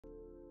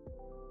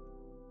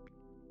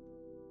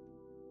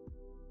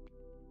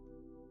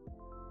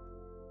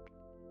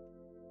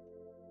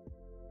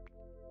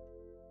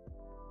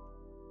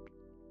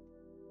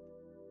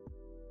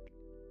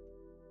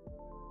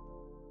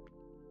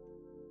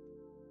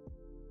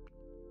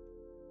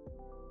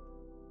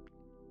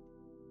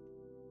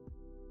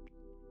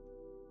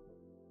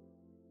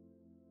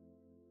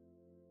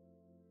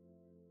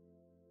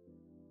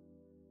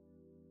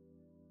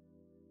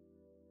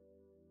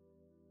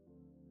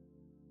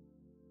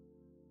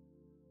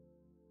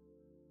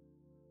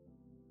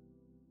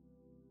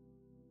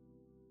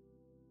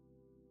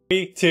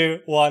3,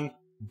 2, 1,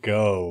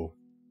 go.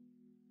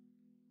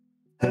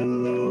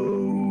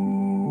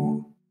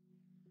 Hello,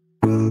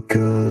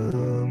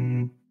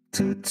 welcome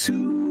to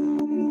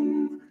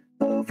Tomb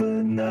of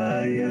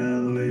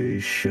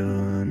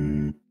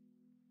Annihilation.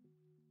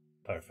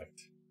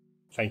 Perfect.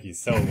 Thank you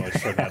so much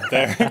for that,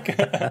 Derek.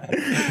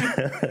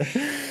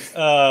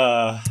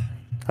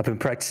 I've been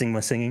practicing my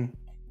singing.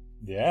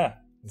 Yeah,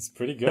 it's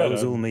pretty good. That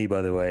was all me,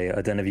 by the way.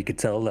 I don't know if you could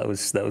tell. That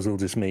was all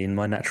just me in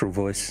my natural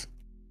voice.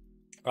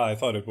 I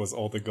thought it was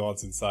all the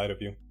gods inside of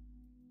you.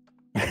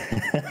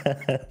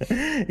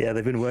 Yeah,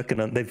 they've been working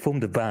on. They've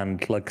formed a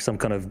band, like some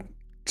kind of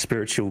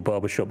spiritual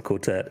barbershop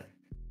quartet.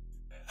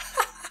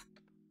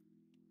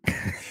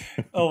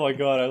 Oh my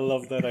god, I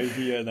love that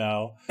idea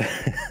now.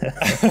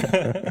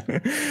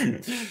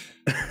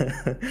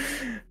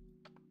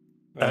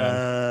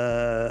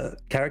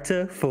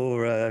 Character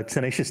for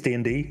Tenacious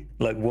D&D,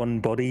 like one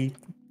body,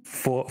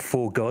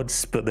 four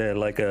gods, but they're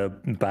like a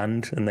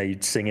band and they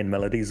sing in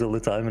melodies all the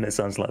time, and it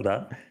sounds like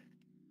that.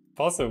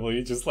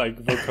 Possibly just like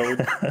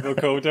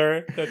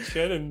vocoder that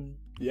shit, and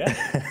yeah,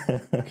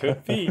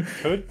 could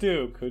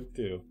do.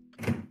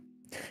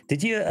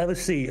 Did you ever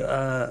see?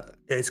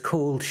 It's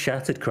called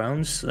Shattered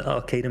Crowns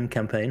Arcadum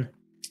campaign.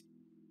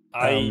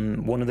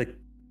 One of the.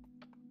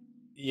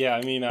 Yeah,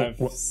 I mean, I've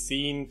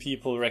seen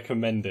people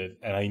recommend it,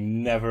 and I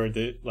never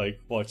did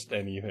watched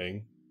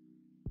anything.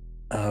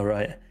 Oh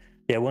right,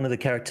 yeah. One of the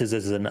characters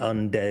is an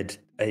undead.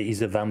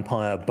 He's a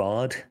vampire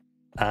bard,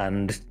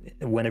 and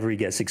whenever he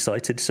gets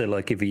excited, so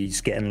like if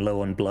he's getting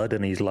low on blood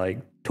and he's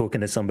like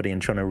talking to somebody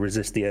and trying to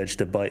resist the urge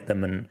to bite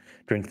them and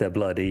drink their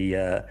blood,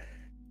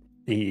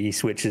 he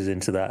switches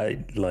into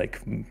that,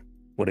 like,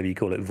 whatever you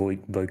call it,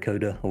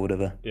 vocoder or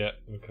whatever. Yeah,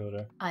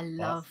 vocoder. I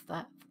love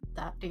that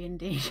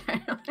D&D show.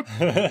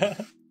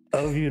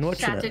 Oh, have you been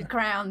watching Shattered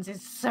Crowns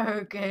is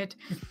so good.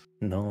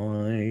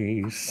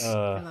 Nice.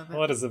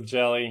 What is up,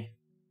 Jelly?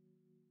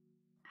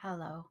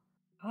 Hello.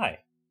 Hi.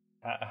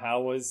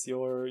 How was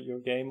your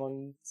game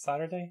on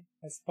Saturday,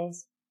 I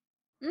suppose?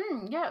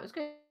 Yeah, it was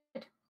good.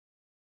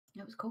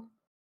 It was cool.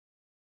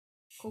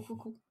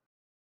 Cool.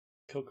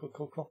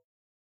 Cool.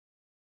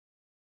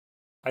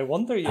 I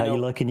wonder, How you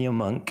liking your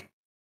monk?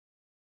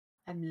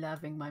 I'm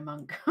loving my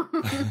monk.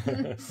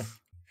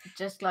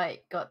 Just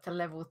got to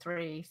level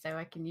 3, so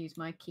I can use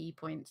my key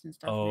points and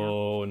stuff now.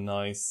 Oh,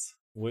 nice.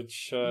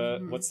 Which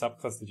what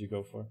subclass did you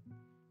go for?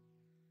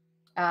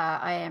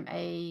 I am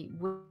a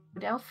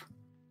wood elf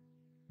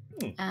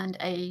and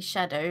a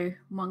shadow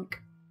monk.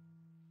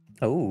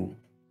 Oh.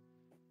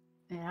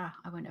 Yeah,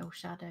 I went all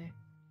shadow.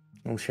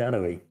 All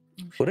shadowy.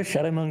 What are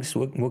shadow monks?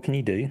 What can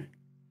you do?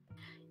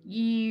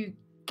 You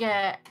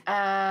get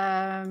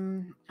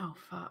oh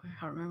fuck, I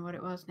can't remember what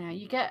it was now.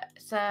 You get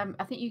some,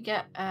 I think you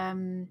get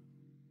Pass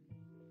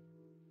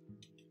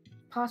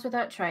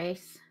Without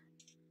Trace,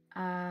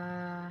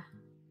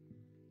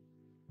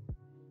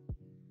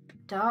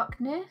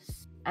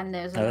 Darkness, and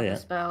there's another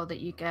spell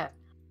that you get.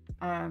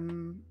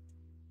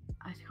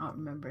 I can't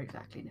remember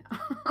exactly now.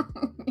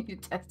 You're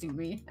testing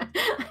me.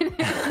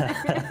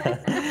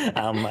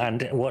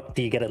 And what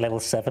do you get at level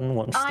 7?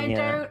 I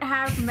don't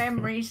have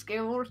memory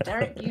skills,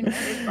 Derek. You know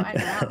this by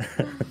now.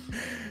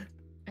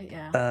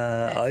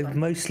 Yeah. I've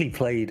mostly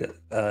played.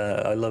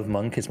 I love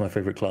Monk. It's my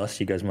favorite class.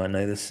 You guys might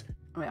know this.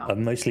 Yeah. I've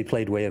mostly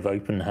played Way of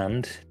Open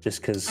Hand, just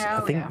because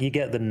I think you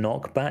get the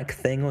knockback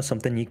thing or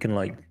something. You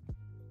can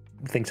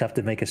things have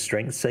to make a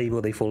strength save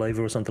or they fall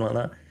over or something like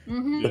that.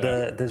 Mm-hmm.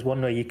 But there's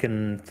one where you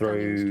can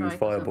throw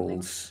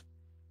fireballs.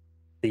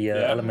 The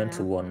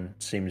elemental one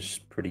seems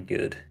pretty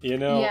good. You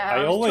know, yeah,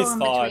 I always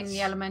thought between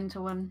the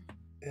elemental one.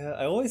 Yeah,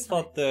 I always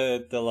thought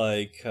the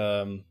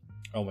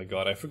oh my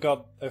god, I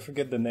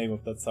forget the name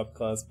of that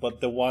subclass, but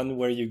the one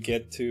where you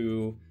get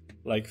to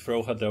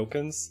throw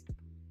Hadokens,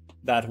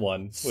 that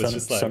one was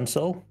just Sun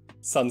Soul?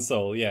 Sun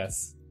Soul,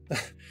 yes.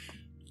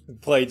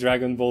 Play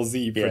Dragon Ball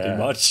Z pretty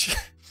much.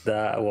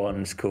 That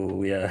one's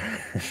cool, yeah.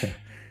 It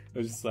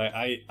was just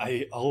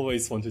I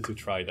always wanted to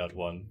try that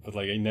one, but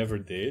I never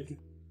did.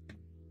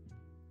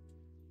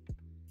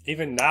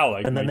 Even now,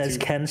 and then there's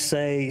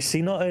Kensei.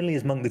 See, not only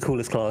is Monk the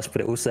coolest class, but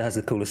it also has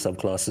the coolest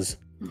subclasses.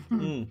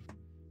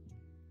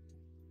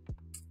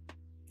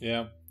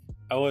 Yeah,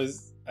 I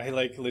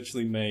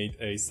literally made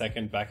a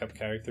second backup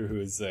character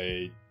who is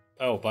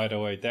oh, by the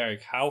way,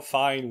 Derek, how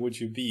fine would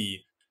you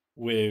be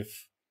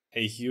with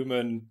a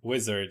human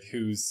wizard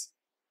who's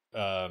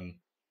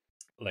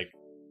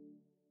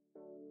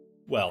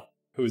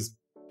whose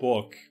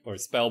book or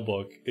spell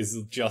book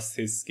is just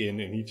his skin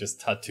and he just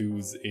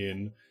tattoos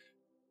in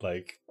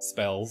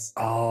spells?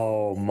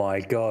 Oh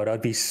my god,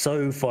 I'd be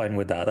so fine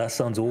with that. That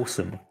sounds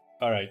awesome.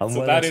 Alright,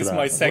 so that is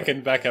my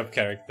second backup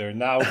character.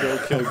 Now go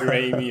kill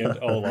Graemy and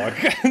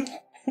Olok.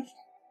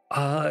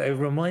 It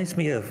reminds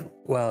me of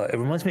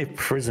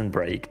Prison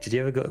Break. Did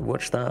you ever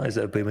watch that? Is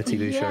it a Boomer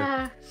TV show?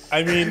 Yeah.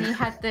 I mean, he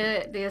had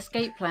the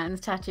escape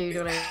plans tattooed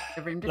all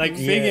over him, didn't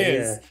he? Thing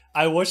is,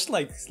 I watched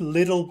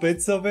little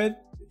bits of it,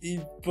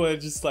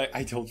 but just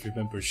I don't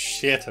remember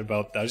shit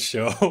about that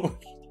show.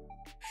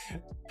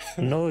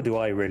 Nor do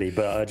I really,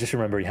 but I just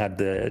remember he had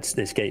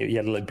he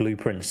had like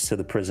blueprints to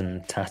the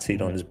prison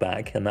tattooed on his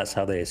back, and that's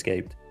how they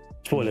escaped.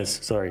 Spoilers,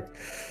 sorry.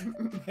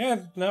 Yeah,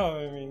 no,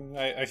 I mean,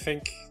 I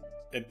think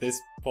at this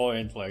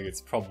point, like,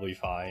 it's probably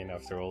fine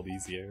after all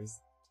these years.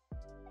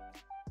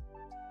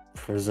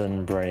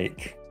 Prison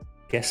Break.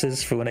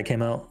 Guesses for when it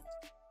came out?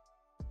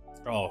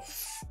 Oh,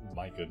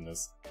 my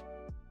goodness.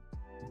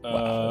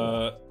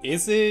 Wow.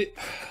 Is it?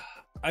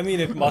 I mean,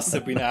 it must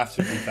have been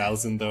after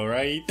 2000, though,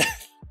 right?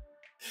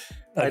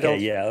 Okay,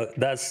 yeah,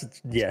 that's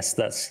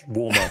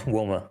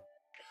warmer.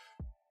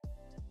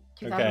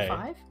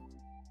 2005?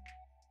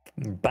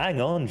 Bang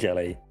on,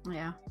 Jelly.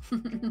 Yeah.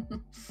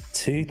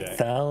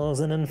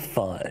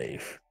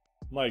 2005.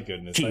 My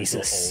goodness,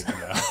 Jesus.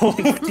 I feel old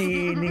now.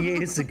 15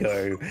 years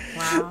ago.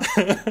 Wow.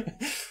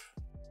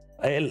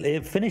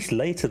 It finished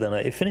later than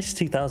it finished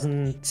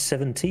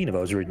 2017, if I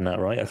was reading that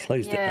right. I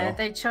closed it now. Yeah,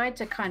 they tried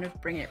to kind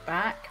of bring it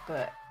back,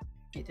 but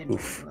it didn't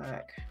really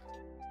work.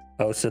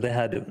 Oh, so they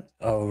had...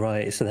 Oh,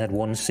 right. So they had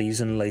one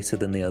season later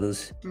than the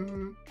others.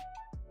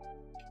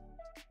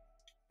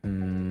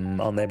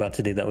 Aren't they about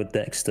to do that with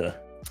Dexter?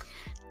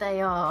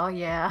 They are,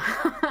 yeah.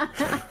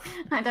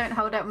 I don't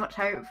hold out much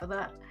hope for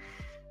that.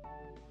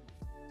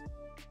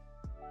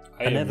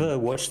 I never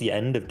watched the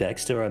end of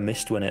Dexter. I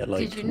missed when it,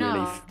 like, Did you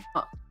know?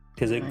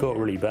 Because it got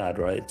really bad,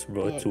 right?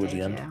 Towards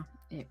the end.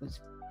 Yeah. It was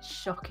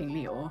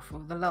shockingly awful.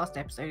 The last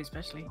episode,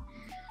 especially.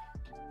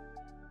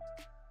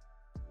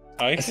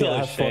 I still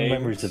have fond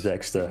memories of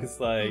Dexter. It's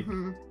like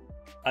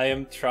I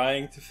am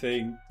trying to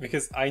think,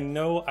 because I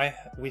know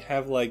we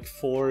have like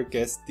 4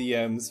 guest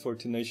DMs for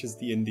Tenacious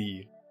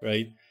D&D,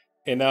 right?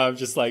 And now I'm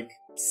just like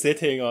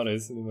sitting on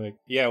it, and I'm like,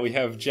 yeah, we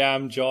have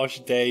Jam, Josh,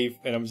 Dave,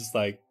 and I'm just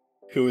like,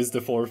 who is the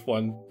 4th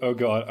one? Oh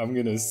god, I'm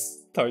gonna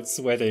start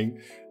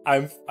sweating.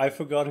 I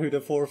forgot who the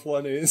 4th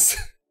one is.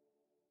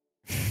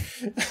 I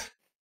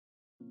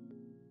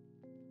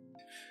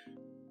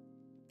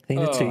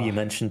think the 2 you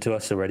mentioned to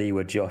us already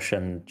were Josh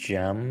and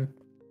Jam.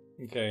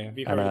 Okay, have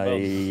you heard about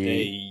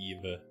Dave?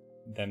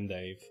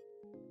 Dave.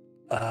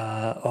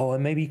 I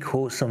maybe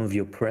caught some of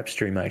your prep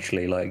stream,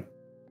 actually, like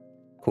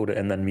caught it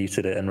and then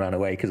muted it and ran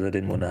away because I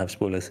didn't want to have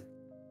spoilers.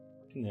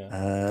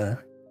 Yeah.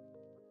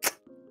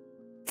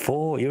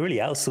 4, you're really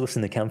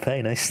outsourcing the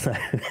campaign, eh?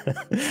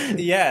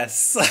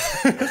 Yes.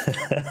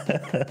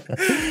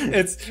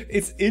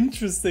 It's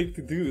interesting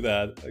to do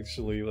that,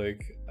 actually.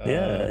 Like,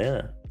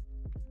 yeah.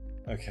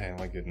 Okay,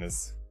 my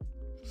goodness.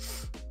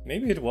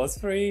 Maybe it was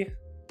 3.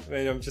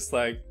 Maybe I'm just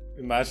like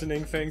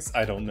imagining things.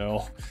 I don't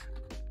know.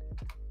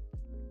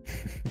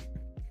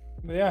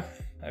 But yeah,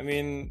 I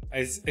mean,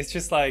 it's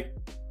just like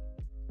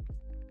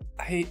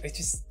I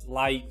just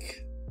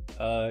like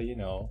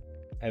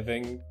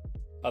having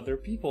other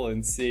people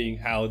and seeing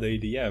how they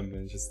DM,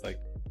 and just like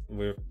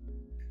we're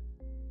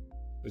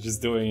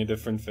just doing a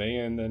different thing,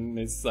 and then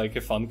it's like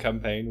a fun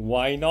campaign.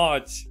 Why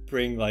not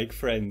bring like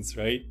friends,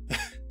 right?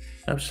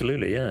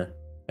 Absolutely, yeah.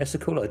 It's a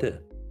cool idea.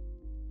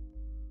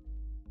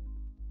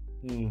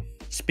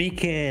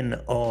 Speaking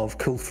of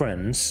cool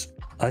friends,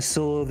 I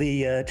saw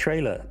the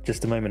trailer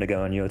just a moment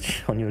ago on your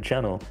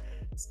channel.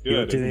 It's good.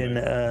 You're doing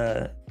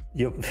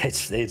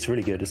it's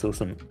really good. It's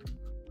awesome.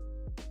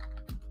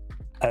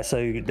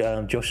 So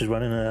Josh is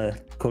running a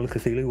Call of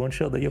Cthulhu one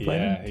shot that you're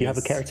playing. Yeah, Do you have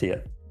a character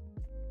yet?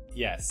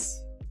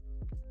 Yes.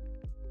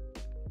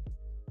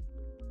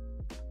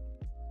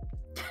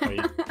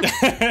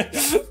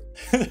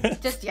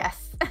 Just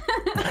yes.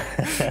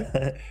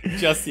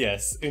 Just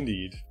yes,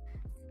 indeed.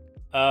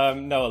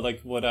 No, like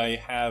what I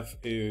have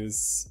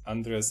is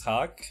Andres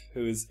Haag,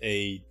 who is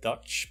a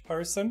Dutch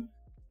person.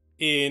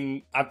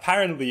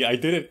 Apparently, I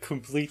did it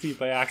completely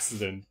by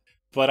accident,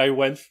 but I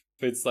went,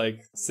 it's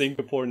like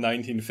Singapore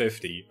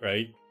 1950,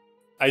 right?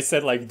 I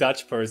said like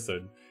Dutch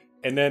person,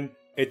 and then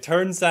it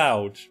turns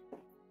out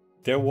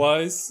there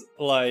was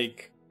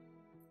like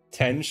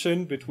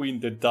tension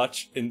between the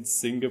Dutch and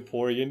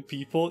Singaporean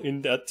people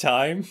in that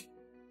time.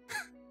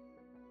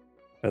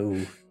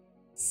 Oh.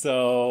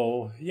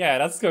 So, yeah,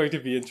 that's going to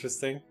be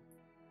interesting.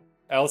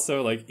 I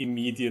also, like,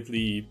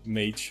 immediately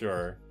made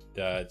sure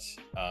that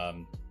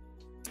I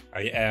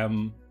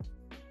am,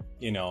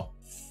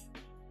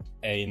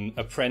 an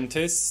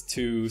apprentice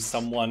to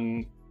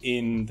someone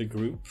in the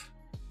group.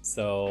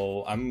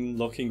 So I'm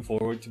looking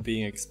forward to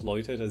being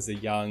exploited as a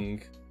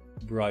young,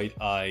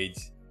 bright-eyed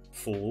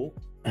fool.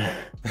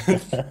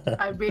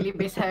 I really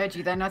misheard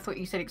you then. I thought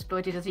you said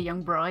exploited as a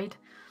young bride.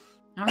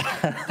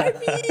 I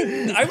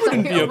mean, I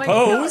wouldn't be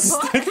opposed.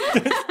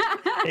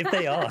 If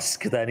they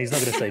ask, then he's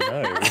not going to say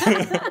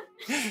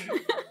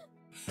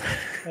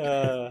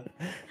no.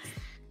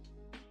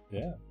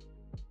 Yeah.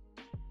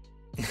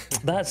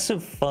 That's a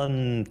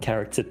fun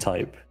character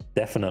type,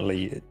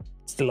 definitely.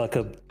 It's like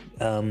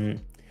I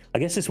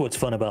guess it's what's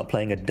fun about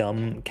playing a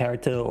dumb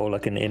character, or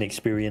like an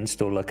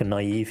inexperienced, or like a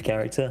naive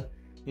character.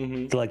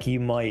 It's like you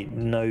might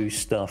know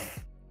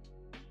stuff.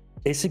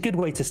 It's a good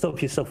way to stop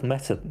yourself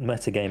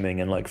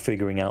metagaming and like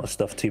figuring out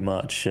stuff too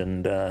much,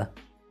 and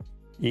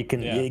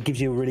it gives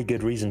you a really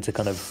good reason to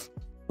kind of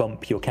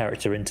bump your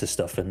character into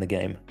stuff in the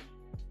game.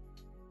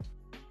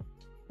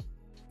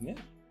 Yeah,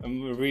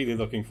 I'm really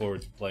looking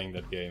forward to playing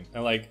that game.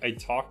 And like, I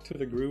talked to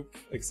the group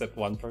except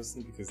one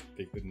person because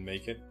they couldn't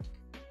make it,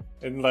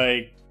 and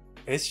like,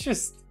 it's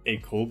just a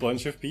cool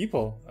bunch of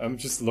people. I'm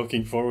just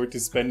looking forward to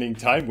spending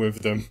time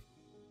with them.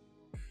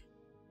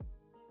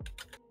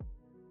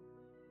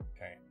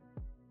 Okay,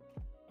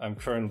 I'm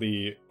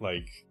currently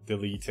like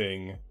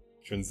deleting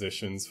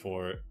transitions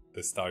for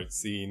the start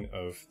scene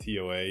of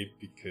TOA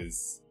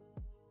because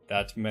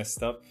that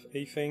messed up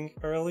a thing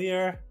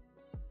earlier.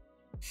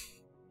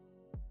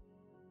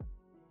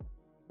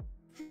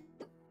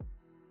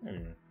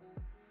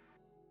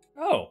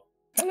 Oh,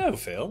 hello,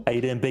 Phil. How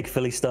you doing, Big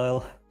Philly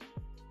style?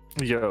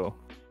 Yo.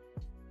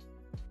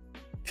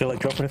 Feel like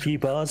dropping a few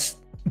bars?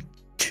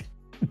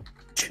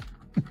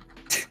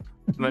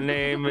 My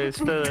name is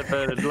Philip,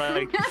 I'd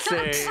like to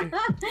say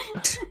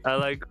I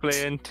like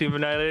playing Team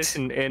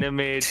Annihilation in a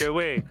major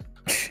way.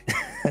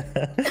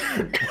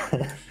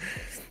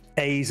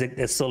 A's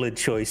a solid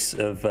choice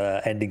of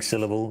ending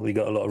syllable. We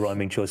got a lot of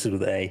rhyming choices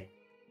with A.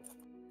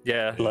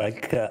 Yeah.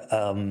 Like,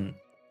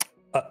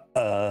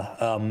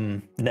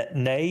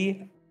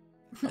 nay,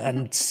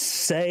 and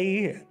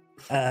say,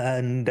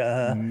 and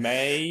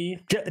May.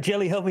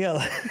 Jelly, help me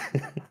out.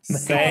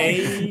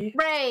 Say.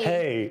 Ray.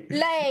 Hey.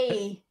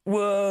 Lay.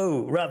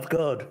 Whoa, rap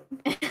god.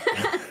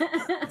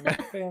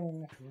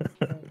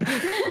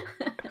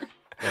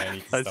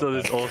 I saw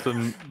this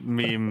awesome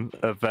meme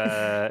of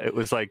it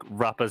was like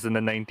rappers in the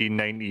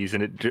 1990s,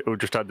 and it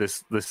just had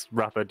this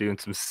rapper doing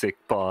some sick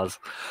bars,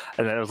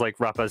 and then it was like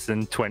rappers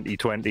in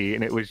 2020,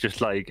 and it was just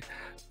like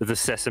the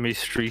Sesame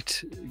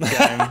Street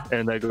gang,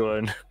 and they're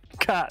going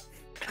cat,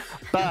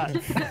 bat,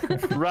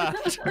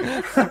 rat.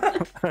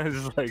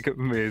 It's like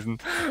amazing.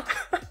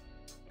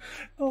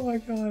 Oh my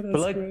god, that's But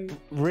like great.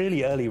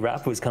 really early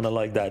rap was kind of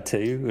like that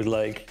too. It was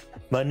like,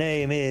 my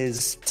name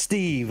is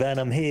Steve and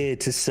I'm here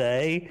to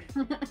say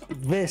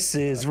this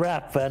is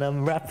rap and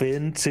I'm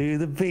rapping to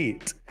the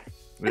beat.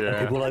 And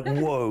Yeah. people were like,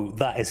 whoa,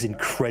 that is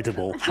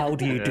incredible. How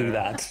do you do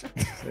that?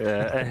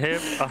 Yeah, a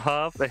hip, a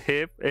hop, a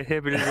hip, a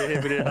hippity, a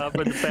hippity, a hop,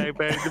 and the bang,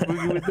 bang, the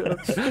boogie with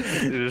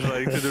the. You're just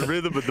like to the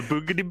rhythm of the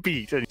boogity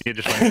beat, and you're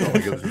just like, oh my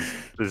god,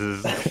 this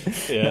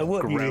is Yeah. Now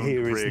what you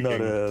hear is not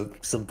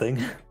groundbreaking.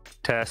 something.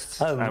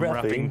 tests. I'm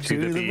rapping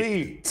to the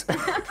beat.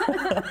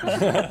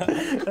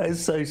 That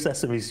is so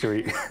Sesame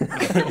Street.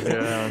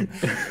 Yeah.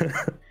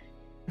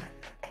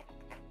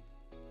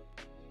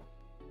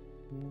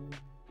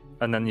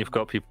 And then you've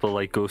got people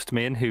like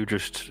Ghostman who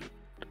just,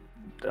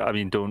 I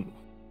mean, don't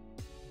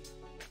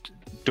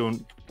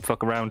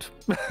fuck around.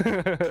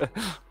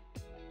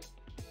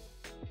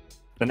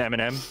 And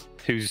Eminem,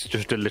 who's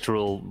just a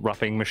literal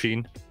rapping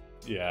machine.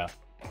 Yeah.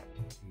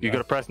 You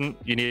got a present,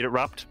 you need it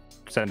wrapped,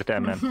 send it to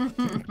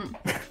Eminem.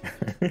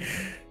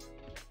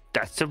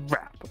 That's a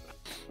wrap.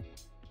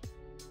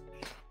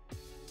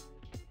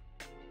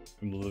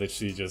 I'm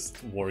literally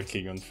just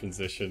working on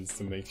transitions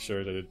to make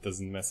sure that it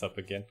doesn't mess up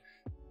again.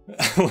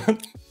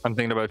 I'm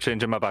thinking about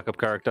changing my backup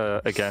character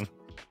again,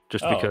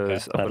 just Oh,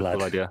 because okay. I've got a Mad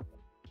cool lad. idea.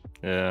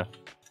 Yeah.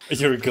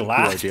 You're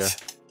glad? idea.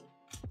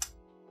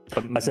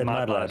 But I said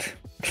mad lad.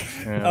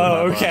 Yeah,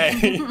 Oh, Mad Lad.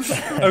 okay.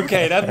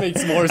 Okay, that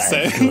makes more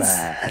sense.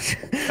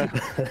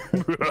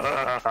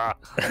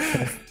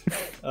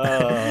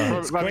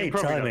 It's great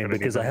timing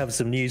because I have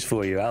some news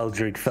for you.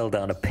 Aldrich fell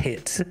down a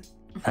pit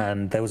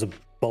and there was a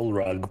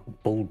bullrug.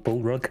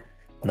 Bullrug?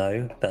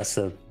 No, that's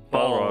a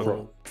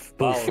Balrog.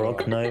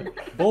 bullfrog. No.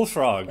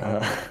 Bullfrog.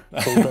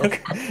 Bulldog.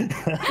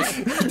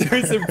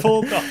 There's a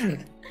bulldog.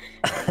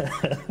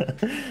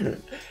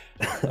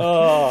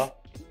 Oh,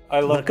 I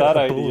love Like that a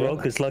idea.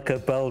 bullrog. It's like a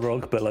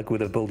balrog, but like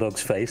with a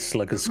bulldog's face,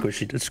 like a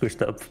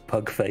squished up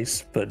pug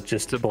face, but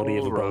just the It's a body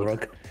of a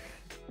bullrug.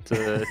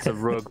 bullrog. It's a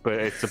rug, but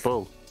it's a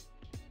bull.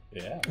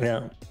 Yeah,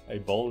 Yeah. a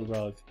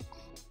bullrog.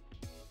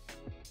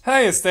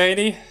 Hi,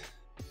 Estady.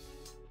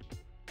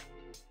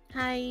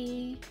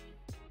 Hi.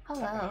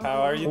 Hello.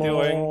 How are you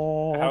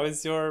doing? How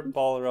is your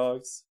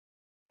Balrogs?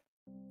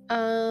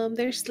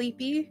 They're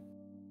sleepy.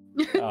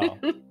 Oh,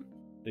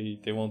 they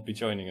won't be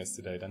joining us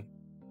today then.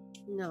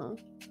 No.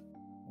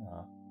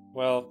 Oh.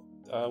 Well,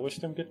 wish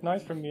them good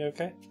night from me,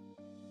 okay?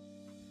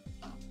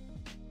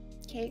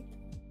 Okay.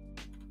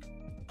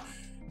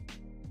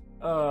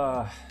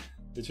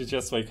 Did you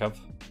just wake up,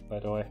 by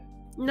the way?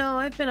 No,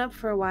 I've been up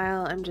for a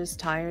while. I'm just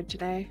tired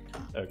today,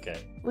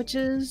 Okay. which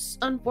is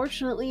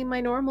unfortunately my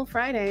normal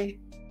Friday.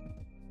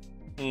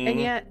 And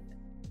yet,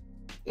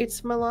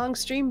 it's my long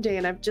stream day,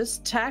 and I've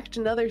just tacked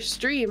another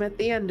stream at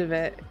the end of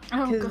it.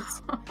 Oh,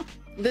 'Cause God.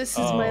 this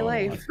is my Oh,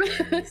 life.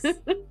 goodness.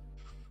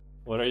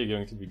 What are you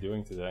going to be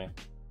doing today?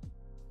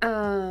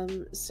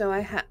 So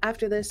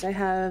after this, I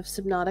have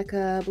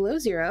Subnautica Below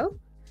Zero.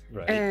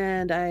 Right.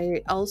 And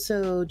I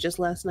also just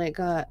last night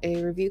got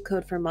a review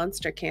code for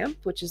Monster Camp,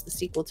 which is the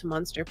sequel to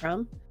Monster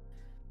Prom.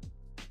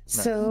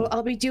 So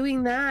I'll be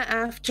doing that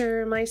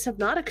after my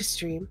Subnautica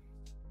stream.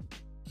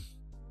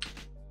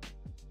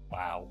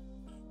 Wow.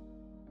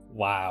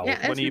 Wow.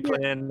 Yeah, When are you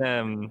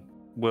playing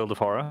World of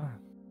Horror?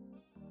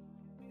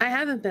 I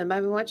haven't been, but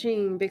I've been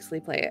watching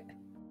Bixley play it.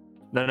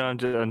 No,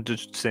 I'm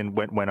just saying,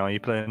 when are you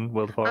playing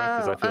World of Horror?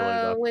 Because I feel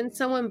like that. When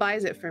someone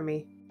buys it for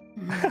me.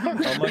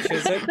 How much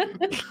is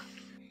it?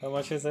 How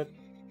much is it?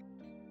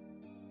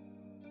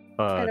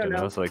 I don't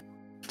know. It's like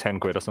 10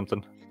 quid or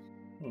something.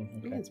 I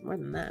think it's more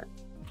than that.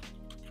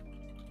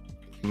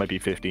 Maybe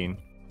 15.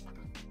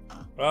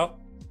 Well,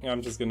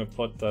 I'm just gonna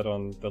put that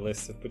on the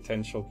list of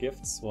potential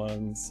gifts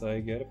once I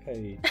get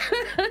paid.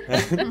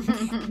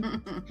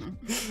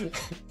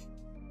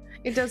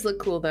 It does look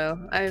cool though.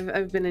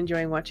 I've been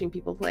enjoying watching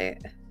people play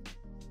it.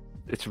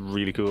 It's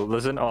really cool.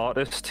 There's an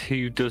artist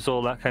who does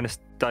all that kind of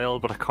style,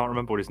 but I can't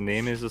remember what his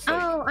name is. It's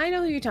like, Oh, I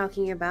know who you're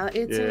talking about.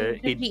 It's a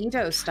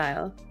Ito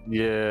style.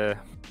 yeah.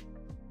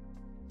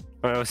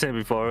 I was saying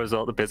before, I was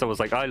at the bits. I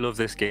was like, I love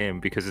this game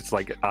because it's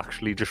like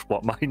actually just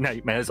what my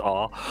nightmares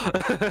are.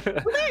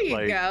 Well, there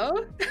you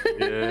go.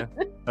 Yeah,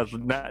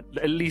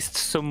 at least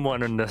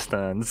someone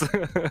understands.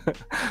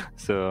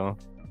 So,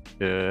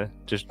 yeah,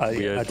 just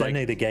weird. I don't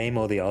know the game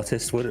or the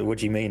artist. What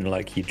do you mean?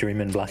 Like you dream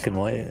in black and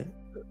white?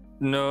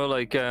 No,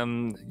 like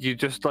you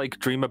just like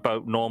dream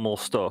about normal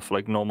stuff,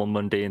 like normal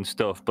mundane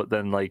stuff, but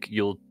then like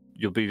you'll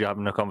be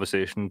having a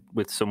conversation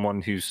with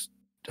someone whose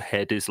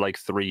head is like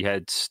 3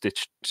 heads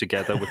stitched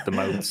together with the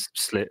mouths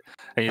slit,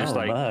 and you're just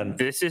like, man.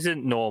 This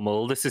isn't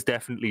normal, this is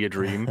definitely a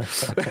dream.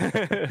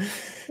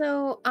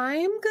 So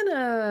I'm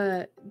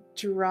gonna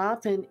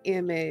drop an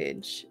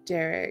image,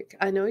 Derek.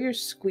 I know you're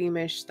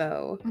squeamish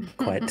though.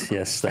 Quite,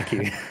 yes, thank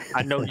you.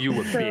 I know you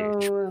were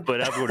bitch,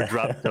 but I'm gonna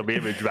drop some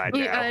image right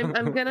now.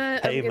 I'm gonna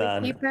keep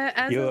it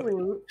as a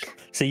link.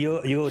 So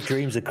your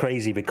dreams are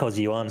crazy because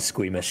you aren't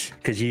squeamish,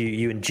 because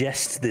you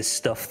ingest this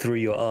stuff through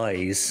your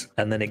eyes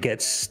and then it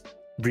gets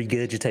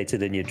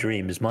regurgitated in your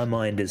dreams. My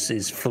mind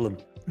is full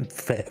of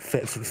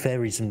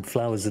fairies and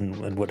flowers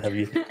and what have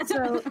you.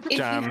 So if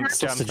Jam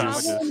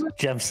sandwiches.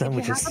 Jam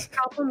sandwiches. If you have a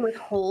problem with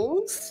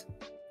holes,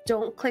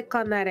 don't click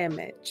on that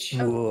image.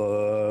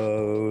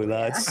 Whoa,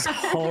 that's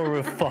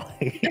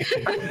horrifying.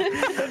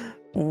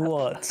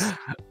 What?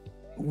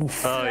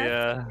 Oh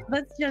yeah,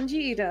 that's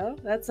Junji Ito.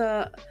 It's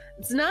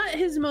not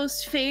his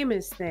most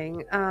famous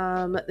thing.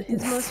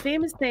 His most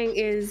famous thing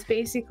is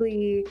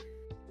basically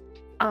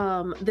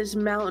this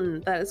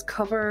mountain that is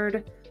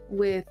covered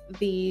with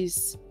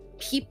these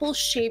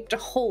people-shaped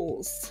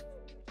holes,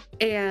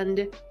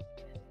 and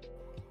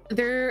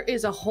there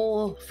is a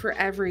hole for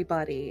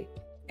everybody.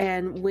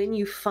 And when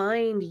you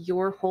find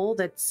your hole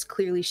that's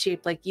clearly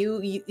shaped like you,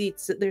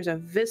 there's a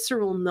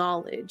visceral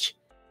knowledge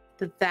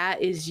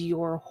that is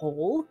your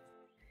hole,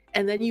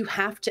 and then you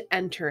have to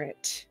enter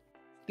it.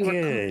 You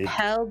are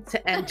compelled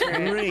to enter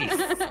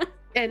it.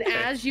 And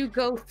as you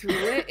go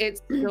through it,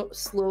 it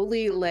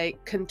slowly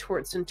like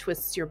contorts and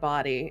twists your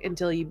body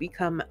until you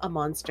become a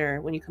monster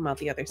when you come out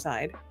the other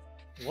side.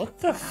 What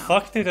the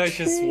fuck did I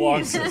just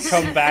want to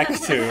come back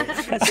to?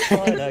 That's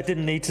fine. I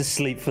didn't need to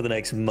sleep for the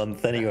next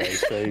month anyway,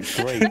 so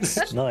great.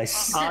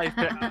 Nice.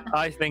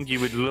 I think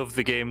you would love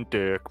the game,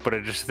 Dirk, but I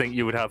just think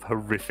you would have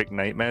horrific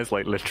nightmares,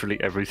 like literally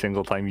every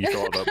single time you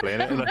thought about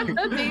playing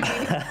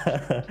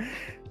it.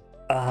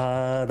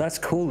 That's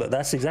cool.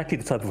 That's exactly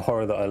the type of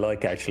horror that I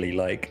like, actually.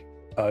 Like,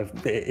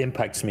 it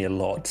impacts me a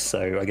lot,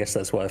 so I guess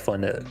that's why I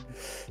find it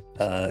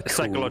cool.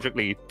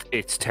 Psychologically,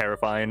 it's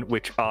terrifying,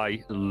 which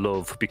I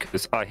love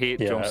because I hate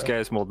jump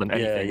scares more than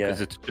anything.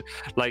 Because it's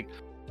like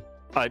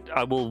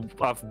I've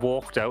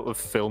walked out of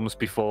films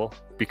before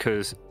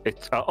because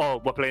it's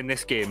we're playing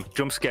this game,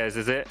 jump scares,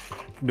 is it?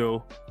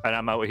 No, and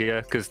I'm out of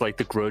here because like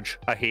The Grudge,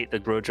 I hate The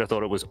Grudge. I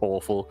thought it was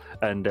awful,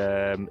 and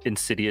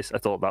Insidious, I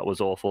thought that was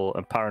awful,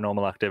 and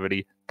Paranormal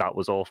Activity, that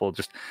was awful.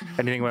 Just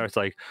anything where it's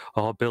like,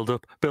 build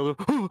up,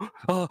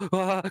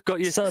 got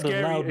you sudden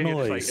scary. loud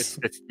noise.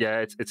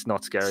 It's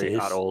not scary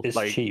at all. It's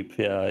like, cheap.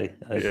 I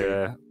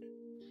agree.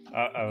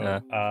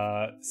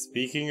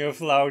 Speaking of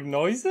loud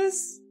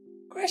noises?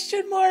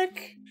 Question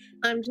mark.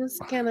 I'm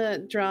just gonna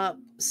drop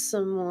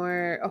some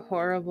more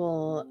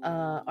horrible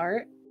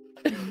art.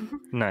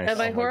 Nice. And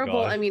by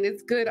horrible, I mean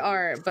it's good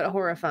art, but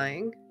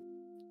horrifying.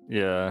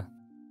 Yeah.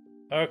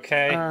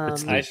 Okay,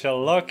 I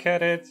shall look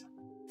at it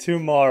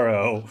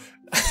tomorrow.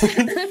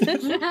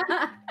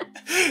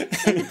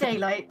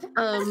 Daylight.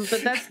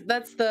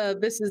 But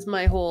this is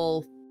my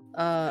whole.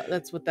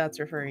 That's what that's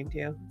referring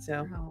to.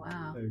 So. Oh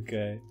wow.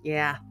 Okay.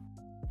 Yeah.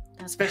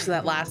 That's especially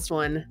that last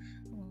one.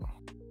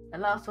 The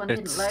last one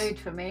didn't load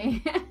for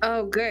me.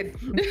 Oh, good.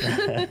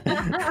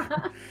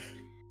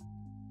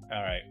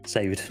 All right.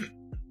 Saved.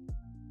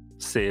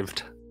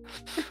 Saved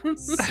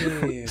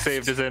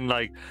as in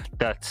like,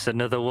 that's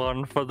another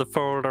one for the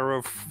folder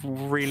of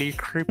really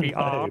creepy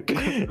art.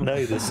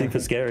 No, the super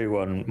scary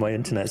one. My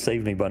internet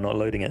saved me by not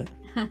loading it.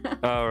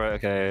 Oh, right,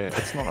 okay.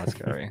 It's not that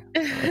scary.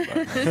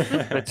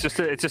 It's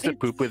just a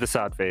poop with a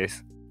sad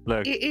face.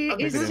 Look,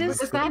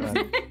 it's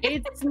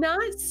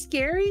not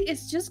scary.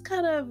 It's just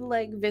kind of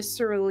like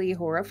viscerally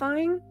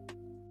horrifying.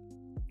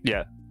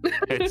 Yeah.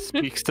 It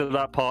speaks to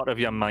that part of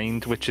your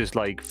mind which is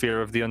like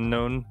fear of the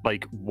unknown.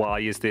 Like,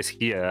 why is this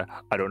here?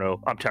 I don't know.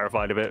 I'm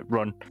terrified of it.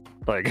 Run.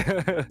 Like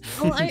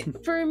well,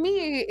 for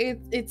me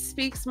it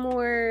speaks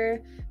more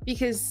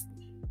because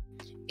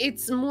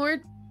it's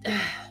more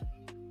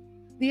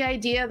the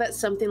idea that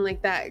something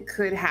like that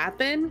could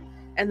happen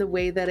and the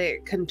way that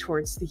it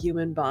contorts the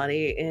human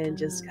body in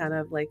just kind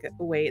of like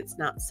a way it's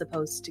not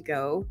supposed to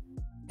go.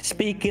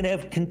 Speaking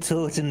of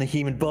contorting the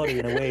human body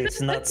in a way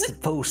it's not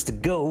supposed to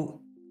go.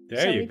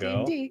 There you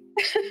go.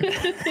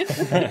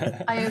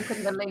 I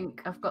opened the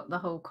link. I've got the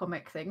whole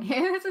comic thing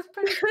here. This is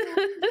pretty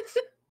cool.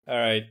 All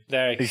right,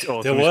 Derek,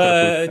 Awesome. the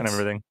word and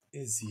everything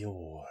is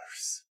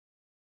yours.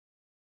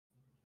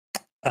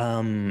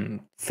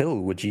 Phil,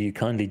 would you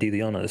kindly do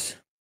the honors?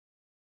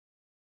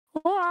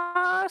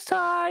 Last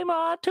time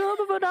on Tomb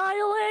of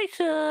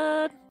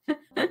Annihilation.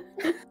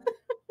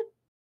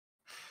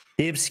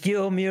 The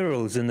obscure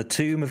murals in the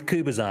tomb of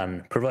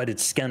Kubazan provided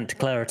scant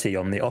clarity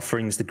on the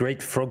offerings the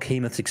great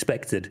frog-hemoths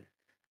expected,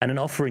 and an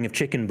offering of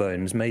chicken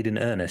bones made in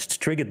earnest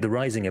triggered the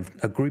rising of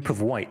a group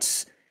of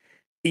wights,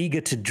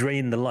 eager to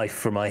drain the life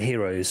from our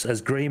heroes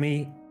as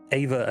Graeme,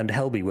 Ava, and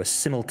Helby were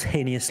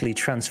simultaneously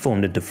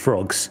transformed into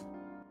frogs.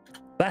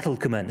 Battle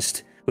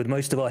commenced, with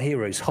most of our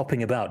heroes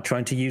hopping about,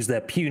 trying to use their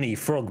puny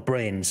frog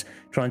brains,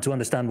 trying to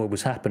understand what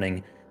was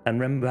happening, and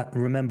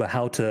remember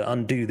how to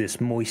undo this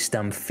moist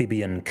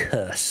amphibian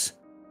curse.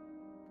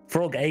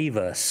 Frog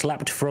Ava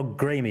slapped Frog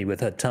Graeme with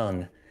her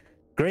tongue.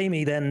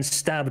 Graeme then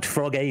stabbed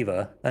Frog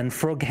Ava, and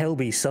Frog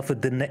Helby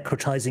suffered the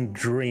necrotizing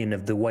drain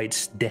of the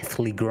wight's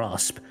deathly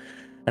grasp,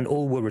 and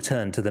all were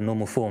returned to their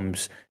normal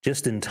forms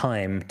just in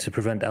time to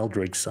prevent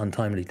Aldrich's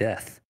untimely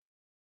death.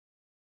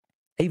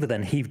 Ava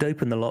then heaved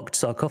open the locked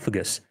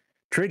sarcophagus,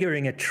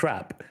 triggering a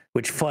trap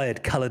which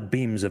fired coloured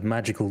beams of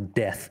magical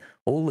death,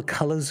 all the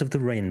colours of the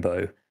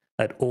rainbow,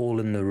 at all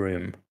in the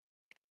room.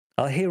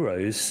 Our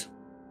heroes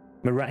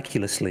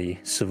miraculously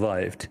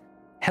survived,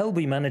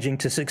 Helby managing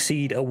to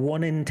succeed a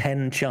 1 in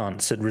 10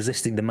 chance at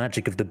resisting the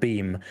magic of the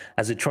beam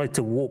as it tried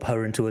to warp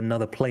her into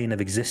another plane of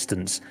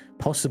existence,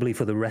 possibly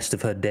for the rest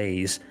of her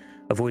days,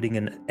 avoiding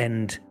an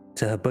end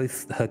to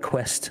both her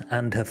quest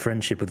and her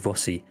friendship with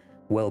Vossi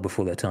well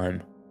before their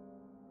time.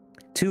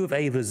 2 of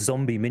Ava's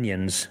zombie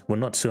minions were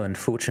not so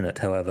unfortunate,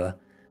 however,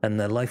 and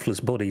their lifeless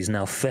bodies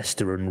now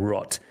fester and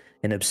rot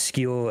in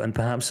obscure and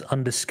perhaps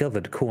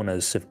undiscovered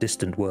corners of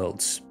distant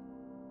worlds.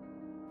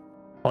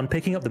 On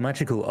picking up the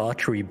magical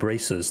archery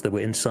braces that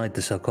were inside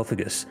the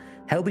sarcophagus,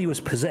 Helby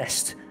was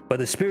possessed by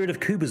the spirit of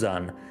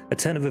Kubazan, a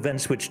turn of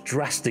events which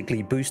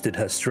drastically boosted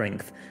her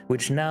strength,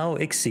 which now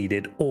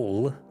exceeded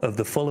all of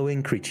the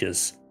following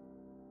creatures: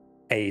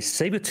 a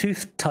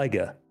saber-toothed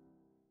tiger,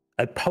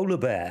 a polar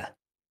bear,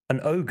 an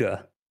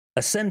ogre,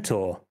 a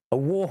centaur, a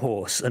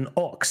warhorse, an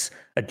ox,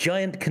 a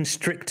giant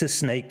constrictor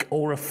snake,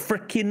 or a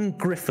frickin'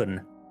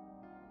 griffin.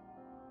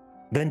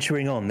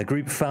 Venturing on, the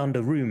group found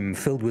a room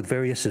filled with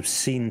various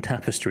obscene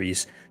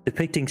tapestries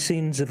depicting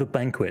scenes of a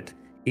banquet,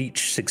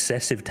 each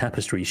successive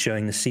tapestry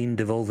showing the scene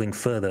devolving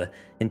further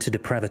into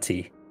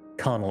depravity,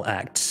 carnal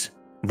acts,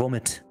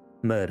 vomit,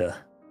 murder,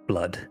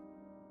 blood.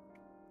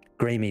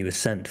 Graeme was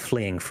sent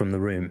fleeing from the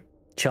room,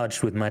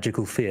 charged with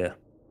magical fear.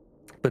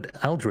 But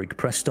Aldrich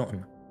pressed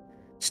on,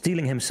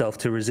 steeling himself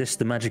to resist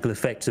the magical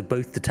effects of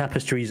both the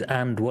tapestries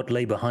and what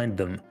lay behind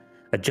them,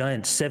 a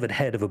giant severed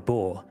head of a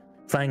boar,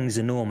 fangs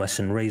enormous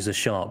and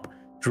razor-sharp,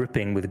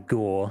 dripping with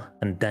gore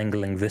and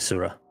dangling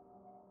viscera.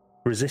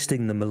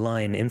 Resisting the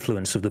malign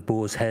influence of the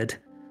boar's head,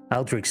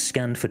 Aldrich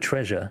scanned for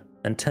treasure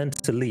and turned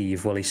to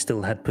leave while he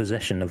still had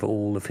possession of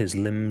all of his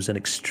limbs and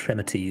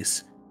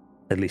extremities,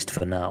 at least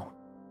for now.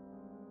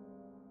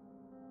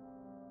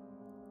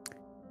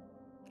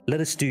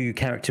 Let us do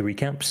character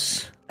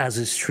recaps, as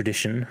is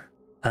tradition,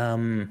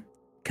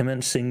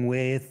 commencing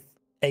with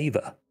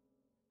Ava.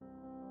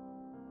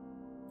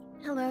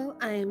 Hello,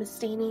 I am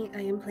Stany.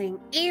 I am playing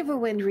Ava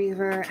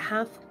Windreaver,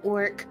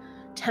 half-orc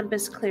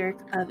Tempest Cleric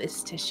of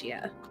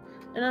Istitia.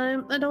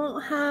 And I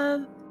don't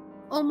have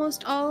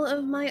almost all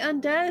of my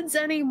undeads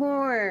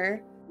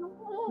anymore.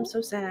 I'm so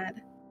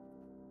sad.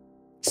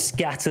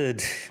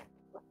 Scattered,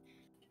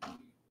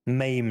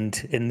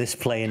 maimed in this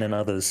plane and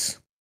others.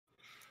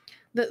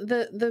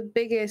 The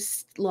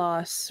biggest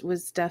loss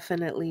was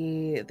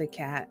definitely the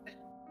cat.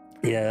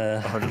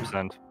 Yeah.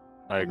 100%.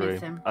 I agree.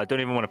 Miss him. I don't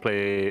even want to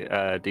play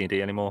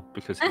D&D anymore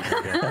because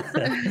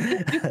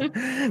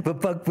But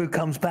Bugbear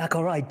comes back,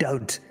 all right,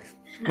 don't.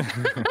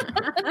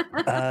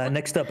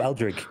 Next up,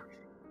 Aldrich.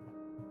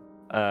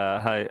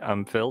 Hi,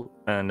 I'm Phil,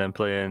 and I'm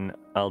playing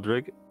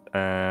Aldrich.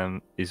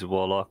 He's a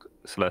warlock,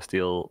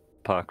 celestial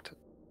pact.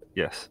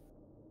 Yes.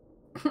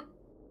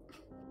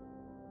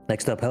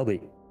 Next up,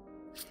 Helby.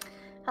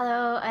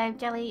 Hello, I'm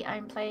Jelly.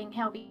 I'm playing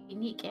Helby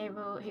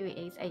Neekero, who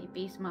is a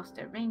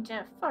Beastmaster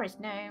Ranger Forest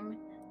Gnome,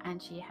 and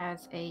she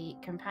has a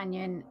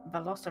companion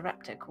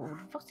Velociraptor called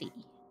Vossi.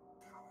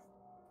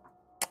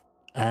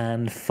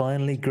 And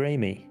finally,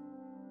 Graeme.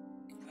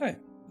 Hi.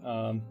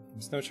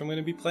 This note I'm going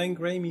to be playing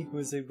Graeme, who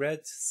is a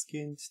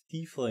red-skinned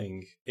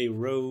tiefling, a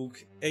rogue,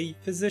 a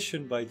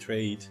physician by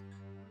trade,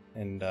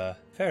 and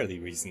fairly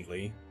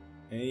recently,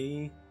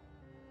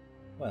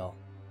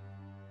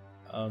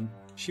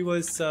 she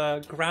was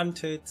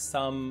granted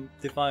some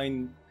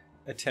divine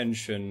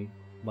attention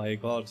by a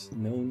god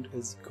known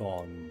as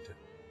Gond.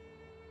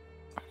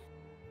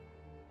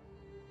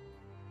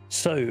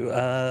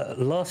 So,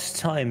 last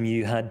time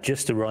you had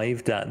just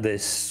arrived at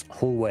this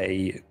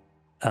hallway,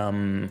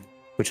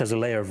 which has a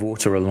layer of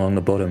water along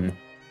the bottom.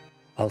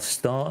 I'll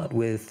start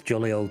with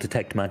jolly old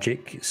detect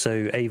magic.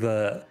 So,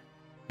 Ava,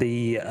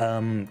 the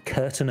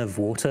curtain of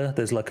water,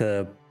 there's like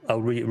a...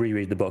 I'll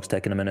reread the box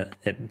text in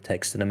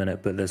a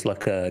minute, but there's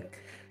like a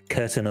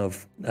curtain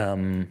of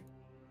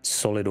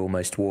solid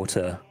almost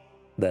water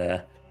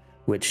there,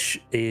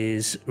 which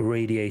is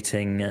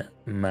radiating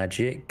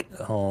magic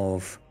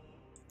of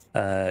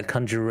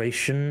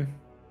conjuration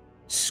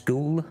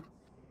school,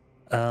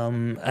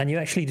 and you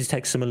actually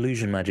detect some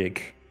illusion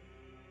magic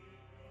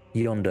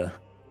yonder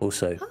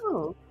also.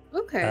 Oh,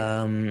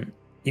 okay.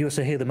 You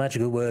also hear the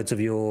magical words of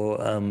your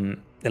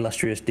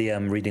illustrious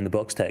DM reading the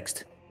box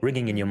text,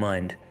 ringing in your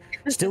mind.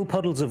 Still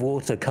puddles of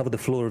water cover the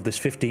floor of this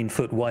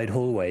 15-foot wide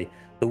hallway.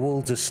 The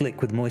walls are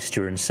slick with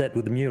moisture and set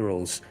with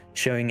murals,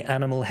 showing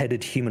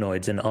animal-headed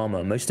humanoids in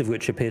armor, most of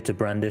which appear to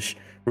brandish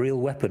real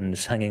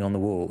weapons hanging on the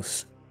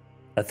walls.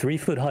 A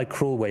 3-foot-high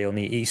crawlway on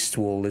the east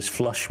wall is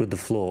flush with the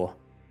floor.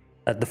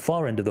 At the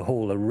far end of the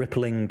hall, a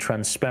rippling,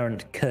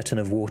 transparent curtain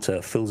of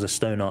water fills a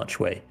stone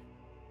archway.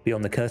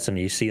 Beyond the curtain,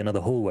 you see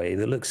another hallway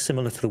that looks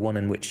similar to the one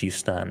in which you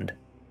stand.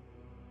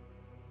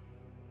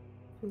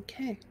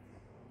 Okay.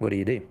 What do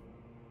you do?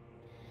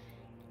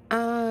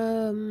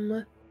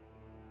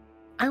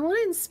 I want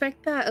to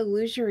inspect that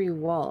illusory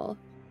wall.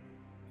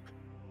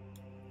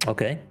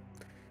 Okay.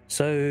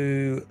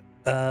 So,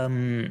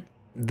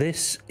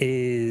 this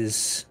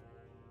is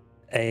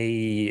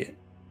a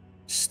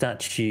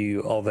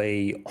statue of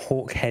a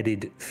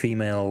hawk-headed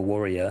female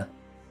warrior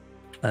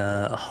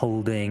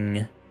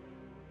holding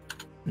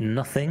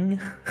nothing,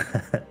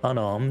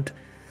 unarmed,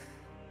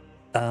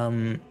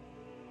 and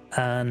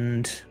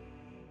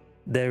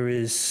there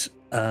is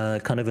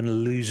kind of an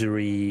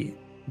illusory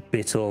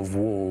bit of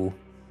wall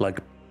like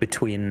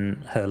between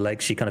her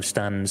legs. She kind of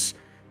stands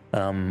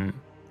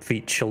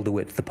feet shoulder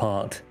width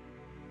apart,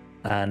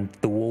 and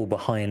the wall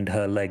behind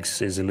her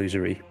legs is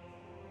illusory.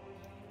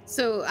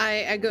 So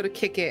I go to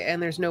kick it,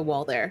 and there's no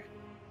wall there.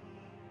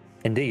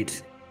 Indeed.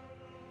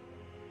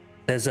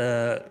 There's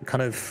a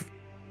kind of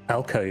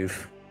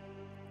alcove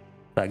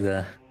back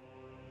there.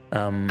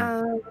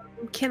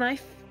 Can I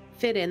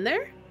fit in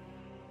there?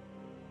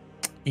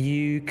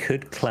 You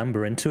could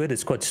clamber into it.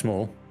 It's quite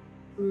small.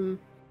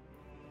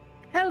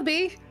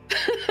 Helby.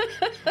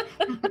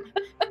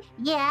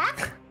 Yeah.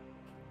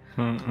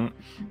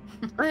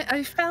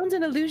 I found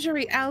an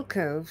illusory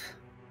alcove.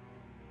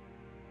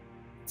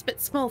 It's a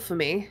bit small for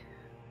me.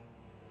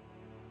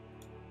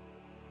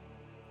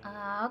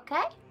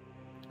 Okay.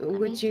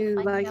 Would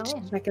you I can like go to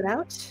in. check it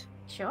out?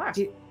 Sure.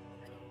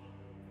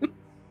 All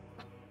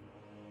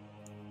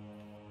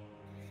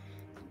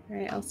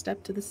right, I'll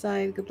step to the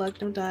side. Good luck,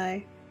 don't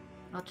die.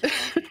 I'll try.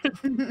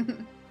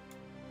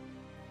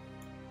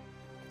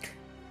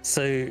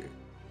 So,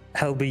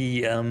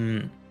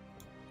 Helby,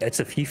 it's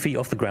a few feet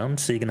off the ground,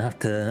 so you're going to have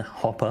to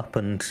hop up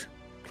and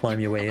climb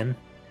your way in.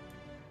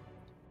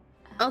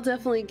 I'll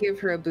definitely give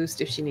her a boost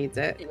if she needs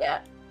it.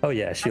 Yeah. Oh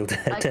yeah, she'll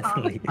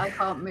definitely. I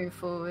can't move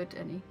forward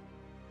any.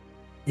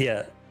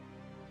 Yeah,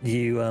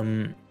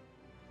 you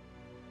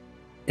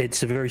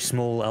it's a very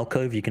small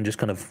alcove. You can just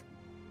kind of,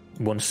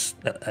 once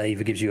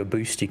Ava gives you a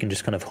boost, you can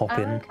just kind of hop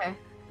in. Okay.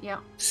 Yeah.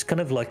 It's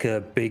kind of like a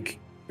big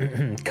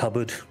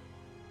cupboard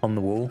on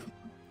the wall.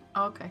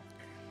 Okay.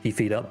 A few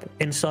feet up.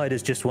 Inside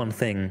is just one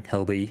thing,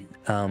 Helby.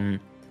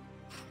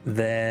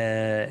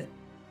 There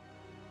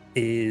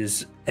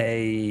is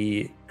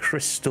a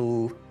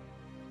crystal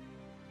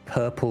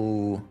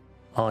purple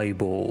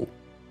eyeball,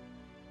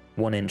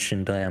 1 inch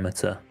in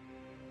diameter.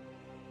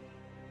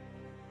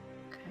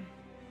 Okay.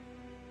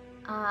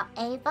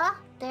 Ava,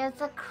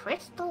 there's a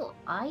crystal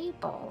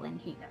eyeball in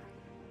here.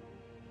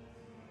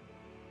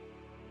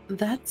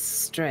 That's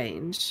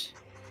strange.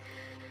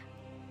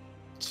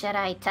 Should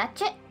I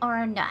touch it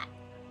or not?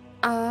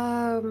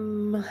 I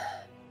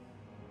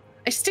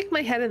stick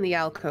my head in the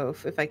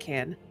alcove if I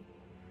can.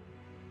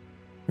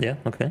 Yeah,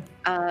 okay.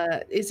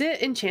 Is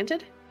it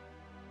enchanted?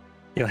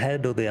 Your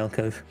head or the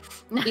alcove?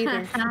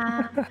 Either.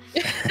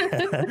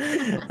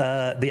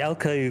 The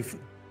alcove.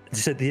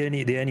 So the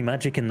only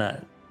magic in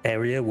that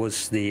area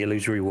was the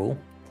illusory wall.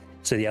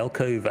 So the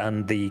alcove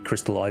and the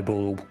crystal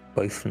eyeball,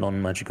 both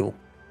non-magical.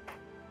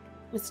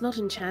 It's not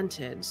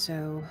enchanted,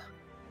 so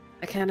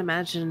I can't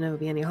imagine there would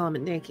be any harm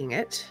in taking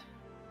it.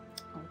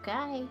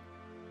 Okay.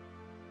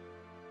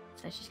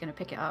 So she's gonna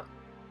pick it up.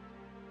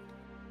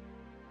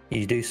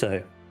 You do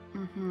so.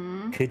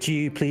 Mm-hmm. Could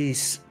you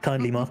please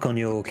kindly mark on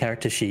your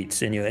character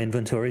sheets in your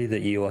inventory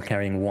that you are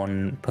carrying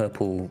 1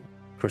 purple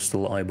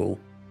crystal eyeball?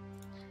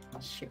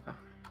 Sure.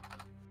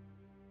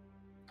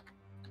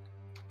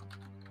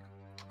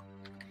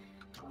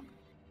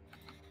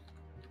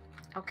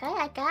 Okay,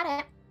 I got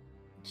it.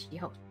 She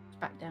hops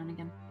back down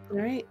again. All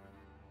right.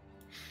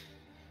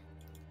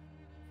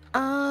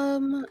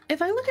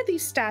 If I look at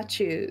these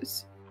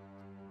statues,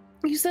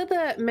 you said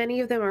that many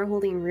of them are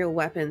holding real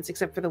weapons,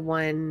 except for the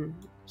one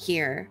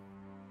here.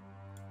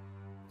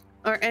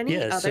 Are any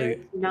Yeah, others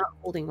so- not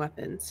holding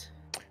weapons?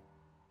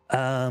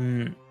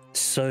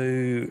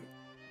 So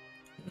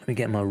let me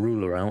get my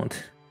ruler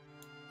out.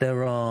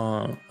 There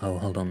are, oh,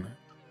 hold on.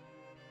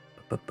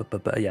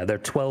 Yeah, there are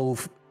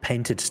 12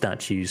 painted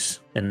statues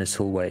in this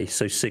hallway,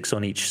 so 6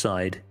 on each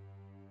side.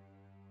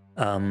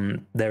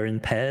 They're in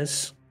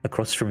pairs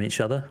across from each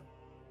other.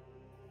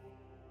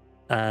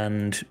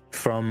 And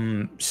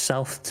from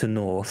south to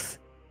north,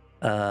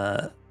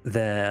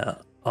 there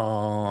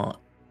are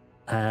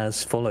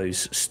as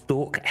follows: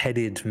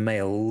 stork-headed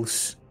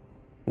males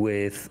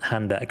with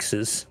hand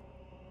axes.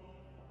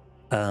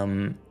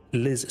 So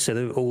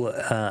they all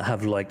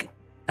have like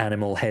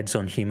animal heads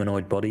on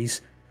humanoid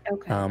bodies.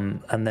 Okay.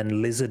 And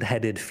then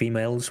lizard-headed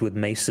females with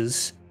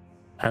maces,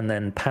 and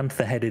then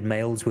panther-headed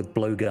males with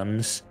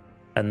blowguns,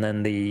 and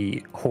then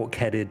the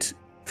hawk-headed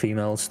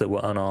females that were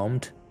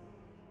unarmed,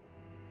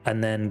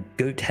 and then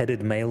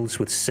goat-headed males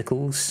with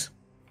sickles,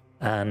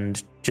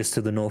 and just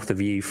to the north of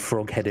you,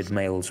 frog-headed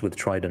males with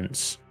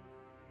tridents.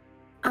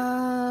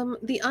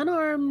 The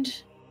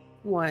unarmed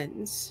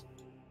ones,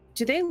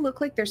 do they look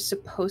like they're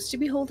supposed to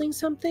be holding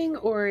something,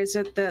 or is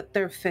it that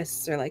their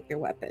fists are like their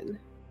weapon?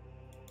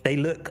 They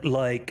look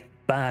like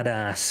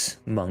badass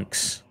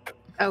monks.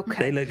 Okay.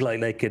 They look like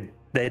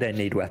they don't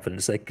need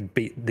weapons. They could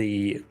beat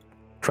the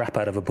crap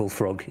out of a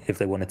bullfrog if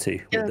they wanted to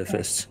with their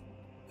fists.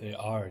 They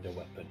are the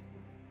weapon.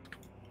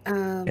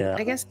 Yeah.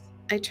 I guess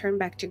I turn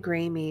back to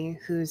Grammy,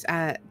 who's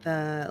at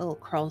the little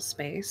crawl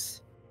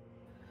space.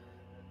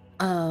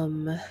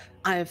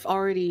 I've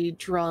already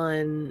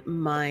drawn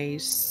my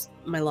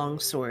long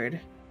sword,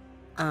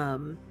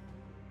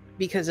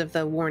 because of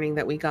the warning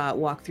that we got: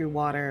 walk through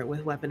water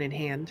with weapon in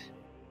hand.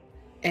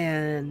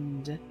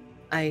 And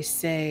I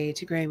say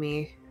to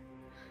Grammy,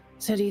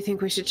 so do you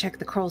think we should check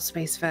the crawl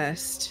space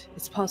first?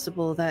 It's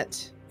possible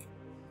that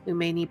we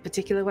may need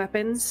particular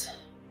weapons.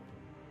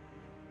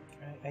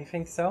 I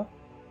think so.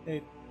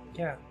 It's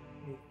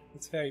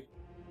very...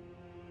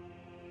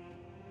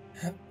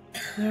 All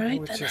right, I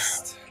would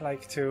just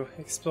like to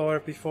explore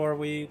before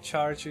we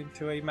charge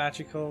into a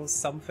magical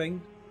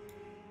something.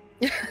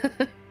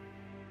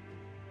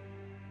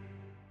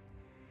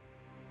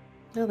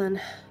 Well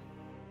then.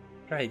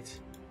 Right.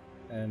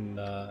 And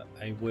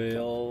I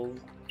will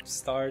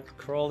start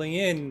crawling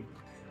in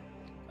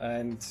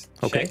and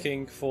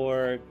checking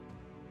for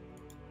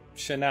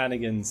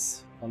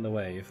shenanigans on the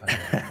way. If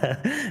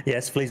I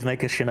Yes, please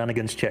make a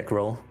shenanigans check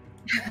roll.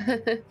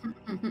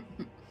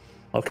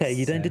 Okay,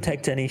 you don't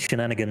detect any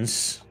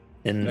shenanigans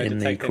in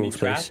the crawl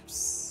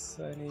space. Traps?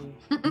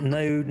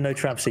 No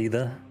traps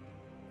either.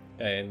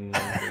 And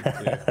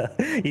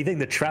You think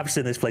the traps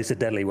in this place are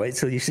deadly? Wait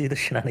till you see the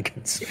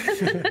shenanigans.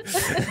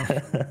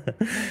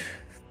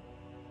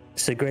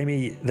 So,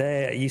 Grammy,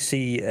 there you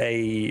see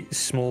a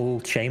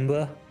small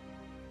chamber.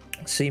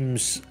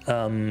 Seems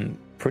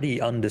pretty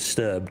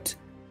undisturbed.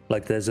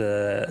 Like there's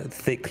a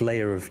thick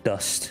layer of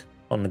dust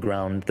on the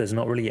ground. There's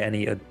not really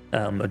any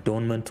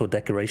adornment or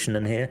decoration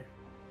in here.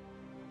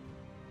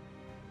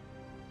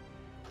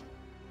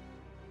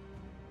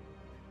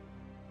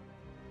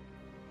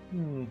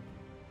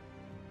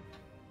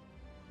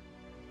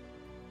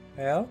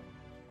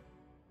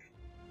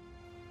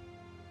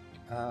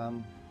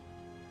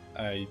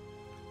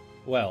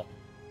 Well,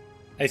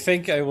 I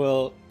think I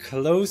will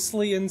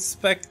closely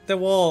inspect the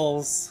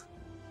walls.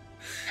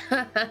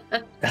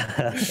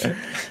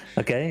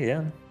 Okay,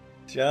 yeah.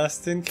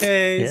 Just in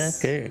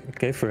case. Yeah,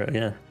 go for it,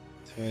 yeah.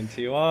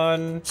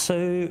 21.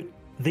 So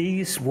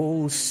these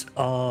walls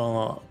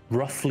are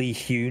roughly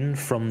hewn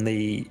from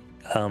the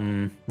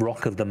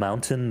rock of the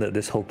mountain that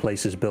this whole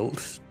place is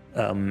built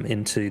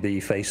into the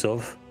face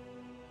of.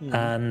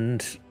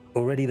 And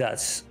already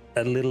that's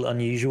a little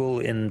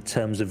unusual in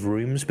terms of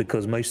rooms,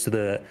 because most of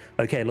a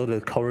lot of the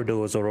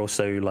corridors are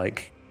also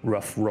like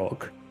rough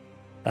rock.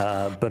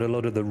 But a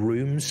lot of the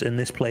rooms in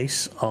this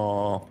place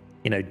are,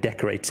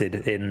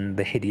 decorated in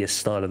the hideous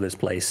style of this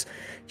place.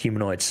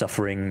 Humanoid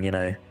suffering,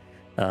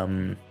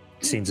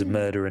 scenes of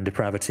murder and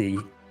depravity.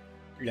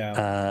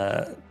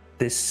 Yeah.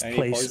 This Any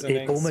place,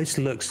 it poisonings? almost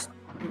looks...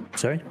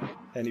 Sorry?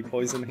 Any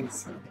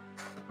poisonings?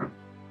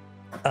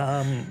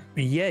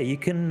 Yeah, you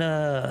can...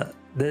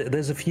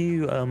 there's a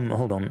few...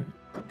 hold on.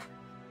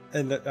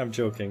 And I'm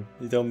joking.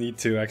 You don't need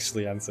to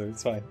actually answer.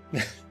 It's fine.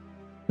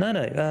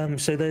 No.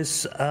 So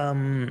there's...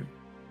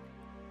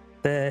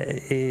 there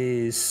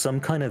is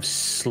some kind of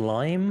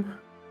slime,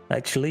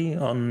 actually,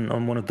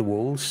 on one of the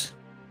walls,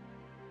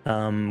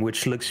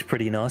 which looks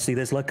pretty nasty.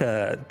 There's like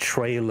a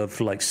trail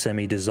of like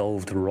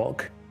semi-dissolved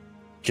rock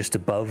just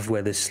above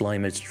where this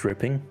slime is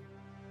dripping.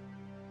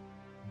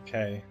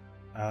 Okay.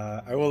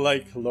 I will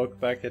look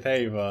back at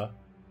Ava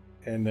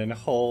and then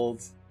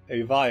hold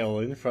a vial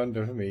in front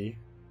of me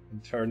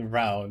and turn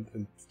around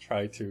and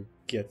try to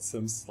get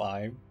some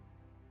slime.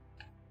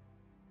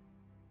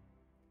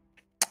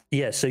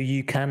 Yeah, so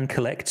you can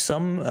collect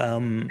some.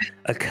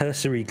 A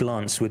cursory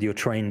glance with your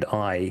trained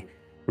eye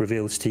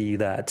reveals to you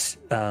that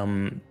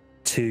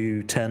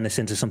to turn this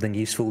into something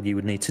useful, you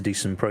would need to do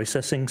some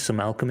processing,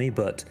 some alchemy.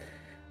 But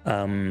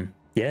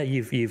yeah,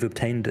 you've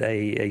obtained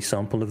a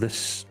sample of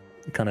this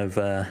kind of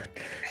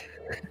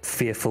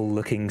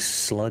fearful-looking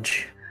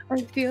sludge.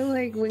 I feel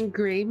like when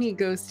Grammy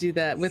goes to do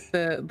that with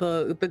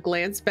the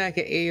glance back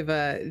at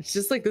Ava, it's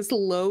just like this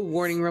low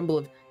warning rumble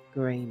of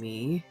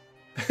Grammy.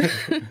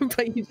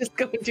 But you just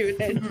go into it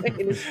and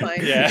it's fine.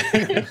 Yeah.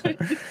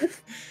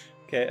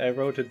 Okay, I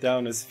wrote it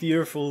down as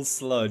fearful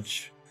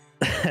sludge.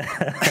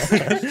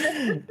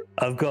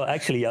 I've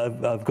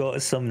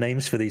got some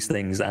names for these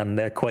things, and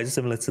they're quite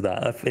similar to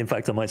that. In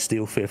fact, I might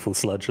steal fearful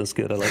sludge. That's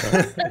good. I like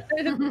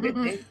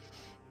that.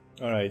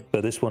 All right.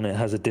 But this one, it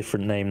has a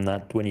different name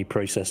that when you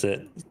process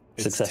it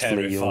It's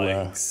successfully,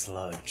 terrifying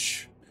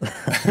sludge.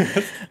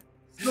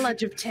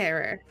 Sludge of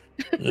terror.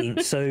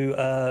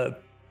 So,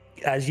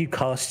 as you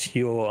cast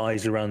your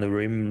eyes around the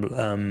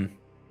room,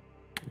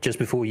 just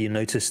before you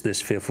notice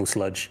this fearful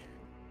sludge,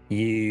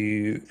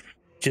 you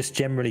just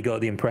generally got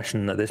the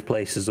impression that this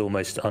place is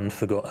almost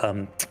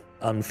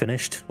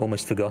unfinished,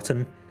 almost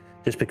forgotten,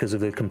 just because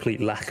of the complete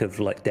lack of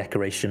like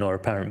decoration or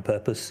apparent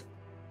purpose.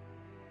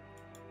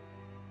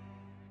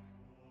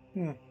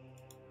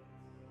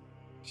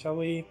 Shall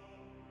we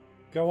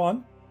go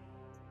on?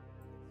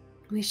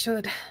 We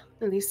should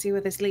at least see where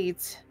this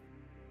leads.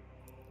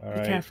 All Be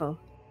right. careful.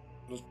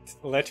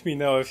 Let me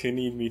know if you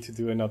need me to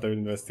do another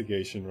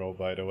investigation roll,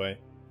 by the way.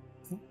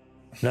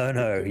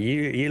 No,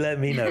 you let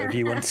me know if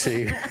you want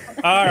to.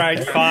 All right,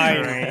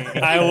 fine.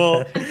 I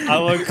will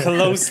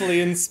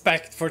closely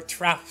inspect for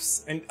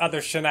traps and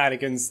other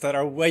shenanigans that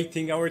are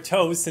waiting our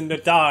toes in the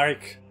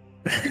dark.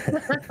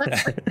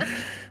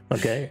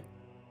 Okay.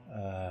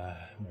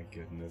 My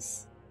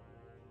goodness.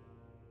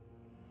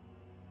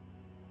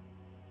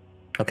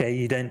 Okay,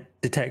 you don't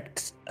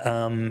detect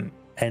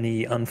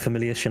any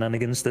unfamiliar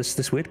shenanigans. There's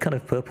this weird kind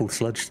of purple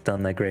sludge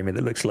down there, Grammy,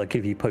 that looks like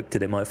if you poked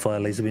it, it might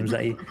fire laser beams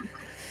at you.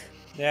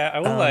 Yeah, I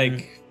will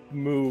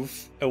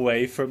move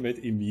away from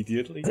it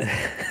immediately.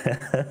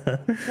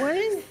 What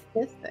is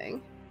this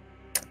thing?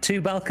 Two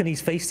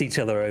balconies faced each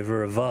other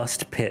over a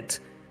vast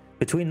pit.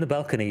 Between the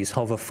balconies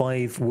hover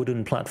 5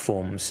 wooden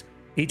platforms,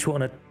 each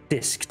one a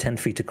disc 10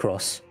 feet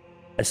across.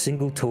 A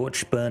single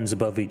torch burns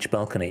above each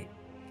balcony.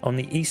 On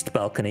the east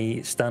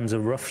balcony stands a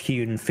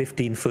rough-hewn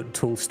 15-foot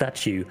tall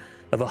statue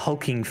of a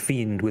hulking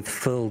fiend with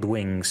furled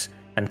wings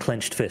and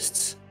clenched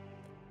fists.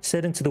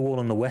 Set into the wall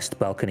on the west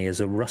balcony is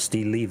a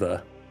rusty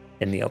lever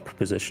in the up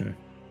position.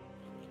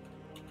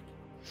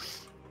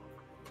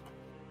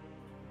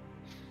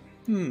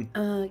 Give me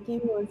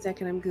 1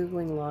 second. I'm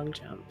Googling long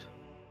jump.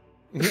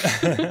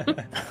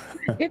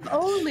 If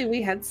only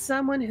we had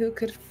someone who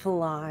could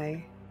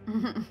fly.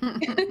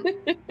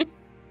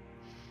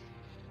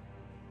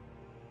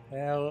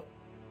 Well,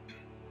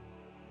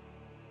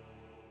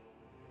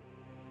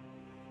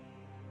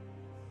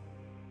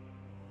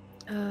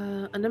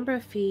 A number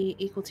of feet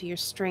equal to your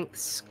strength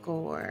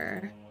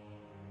score.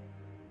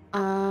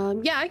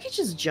 Yeah, I could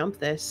just jump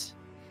this.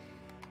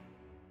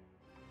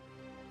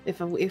 If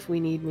we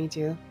need me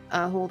to.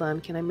 Hold on.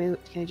 Can I move?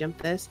 Can I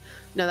jump this?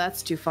 No,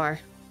 that's too far.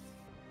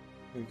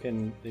 you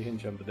can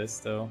jump this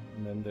though,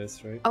 and then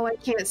this, right? Oh, I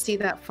can't see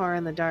that far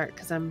in the dark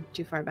because I'm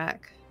too far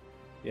back.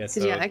 Yeah,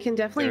 Because yeah, I can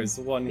definitely. there's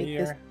one make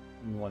here this-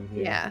 and one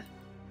here. Yeah.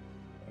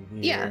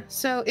 One Yeah. here.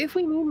 So if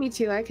we need me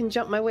to, I can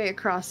jump my way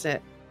across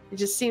it. It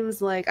just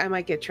seems like I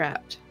might get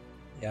trapped.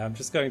 Yeah, I'm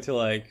just going to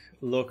like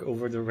look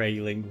over the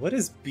railing. What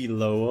is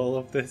below all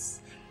of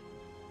this?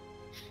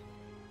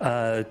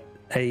 A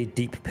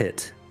deep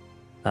pit.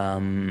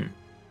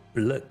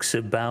 Looks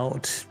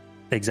about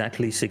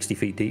exactly 60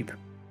 feet deep.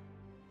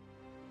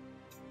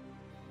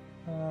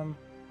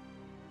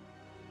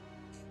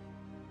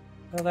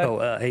 Well,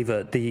 that,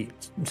 Ava, the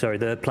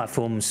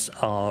platforms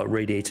are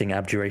radiating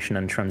abjuration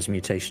and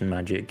transmutation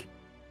magic.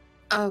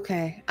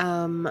 Okay.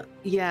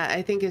 Yeah,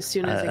 I think as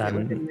soon as I get and-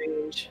 within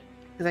range,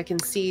 because I can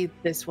see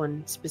this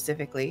one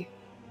specifically.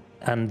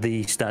 And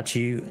the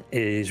statue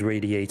is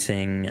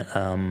radiating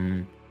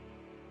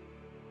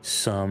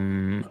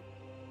some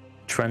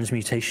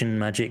transmutation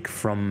magic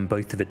from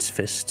both of its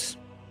fists.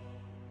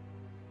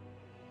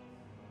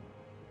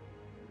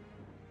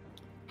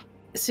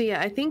 So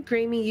yeah, I think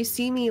Grammy, you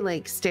see me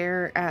like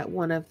stare at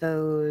one of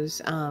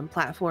those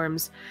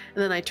platforms,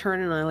 and then I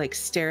turn and I like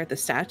stare at the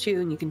statue,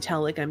 and you can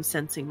tell like I'm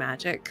sensing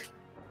magic.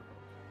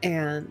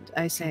 And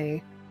I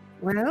say,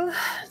 "Well,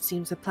 it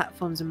seems the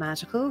platforms are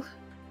magical.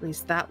 At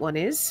least that one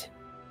is.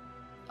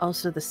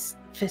 Also, the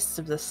fists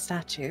of the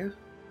statue."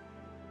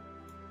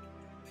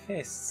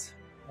 fists.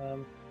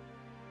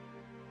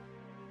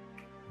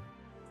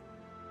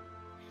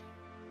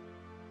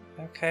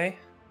 Okay.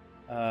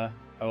 I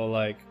will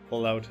like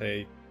pull out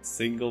a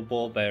single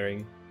ball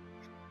bearing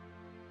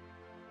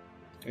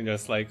and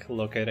just like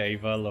look at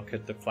Ava, look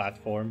at the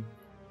platform.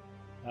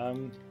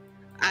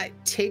 I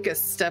take a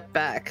step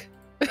back.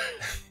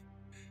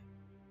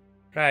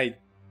 Right.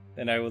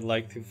 Then I would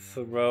like to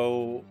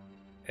throw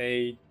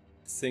a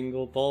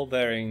single ball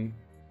bearing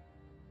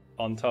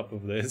on top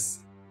of this.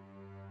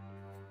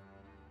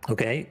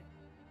 Okay.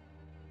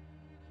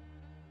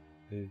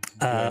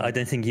 I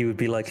don't think you would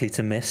be likely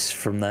to miss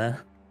from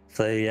there.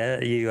 So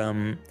yeah, you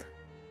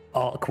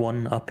arc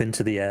one up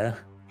into the air,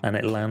 and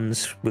it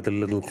lands with a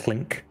little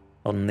clink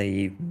on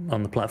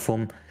the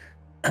platform.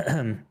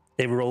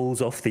 It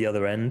rolls off the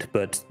other end,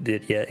 but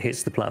it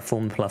hits the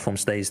platform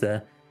stays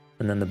there,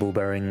 and then the ball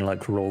bearing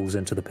like rolls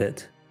into the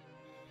pit.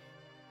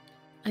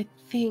 I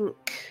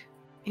think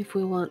if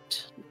we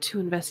want to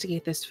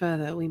investigate this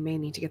further, we may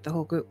need to get the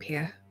whole group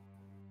here.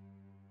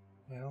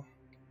 Well,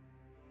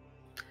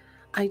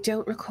 I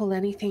don't recall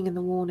anything in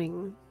the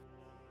warning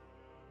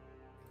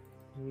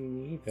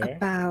me neither.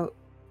 about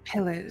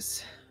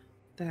pillars,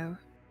 though.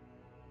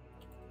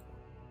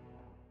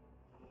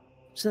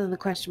 So then the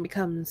question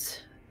becomes,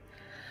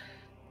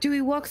 do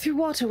we walk through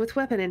water with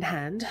weapon in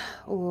hand,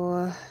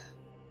 or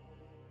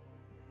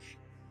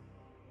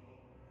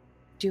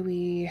do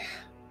we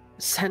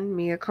send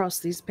me across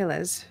these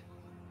pillars?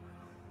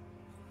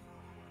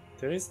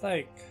 There is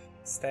like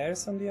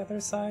stairs on the other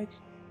side.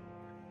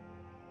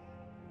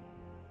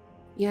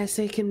 Yes,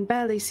 I can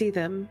barely see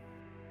them.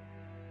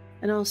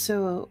 And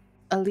also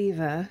a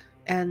lever,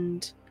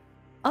 and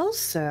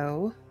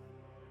also,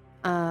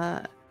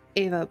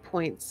 Ava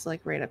points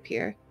like right up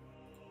here.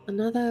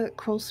 Another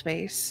crawl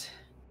space.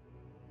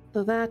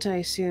 Though that, I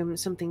assume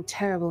something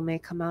terrible may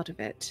come out of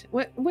it.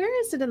 Where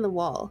is it in the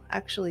wall,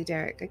 actually,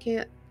 Derek? I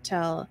can't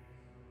tell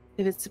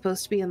if it's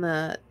supposed to be in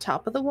the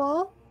top of the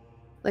wall.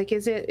 Like,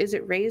 is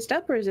it raised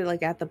up, or is it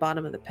like at the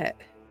bottom of the pit?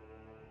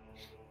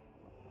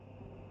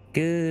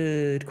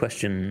 Good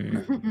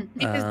question.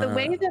 Because the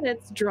way that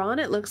it's drawn,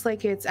 it looks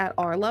like it's at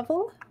our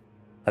level.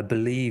 I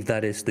believe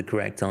that is the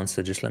correct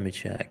answer. Just let me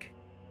check.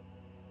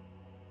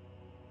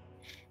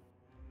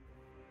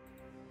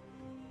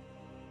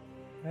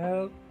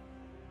 Well,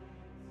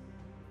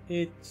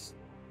 it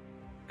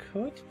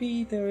could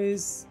be there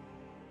is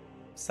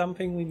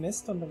something we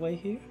missed on the way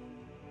here.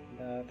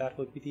 That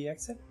would be the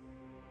exit.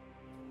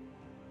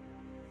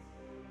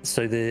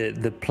 So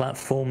the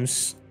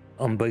platforms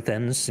on both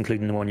ends,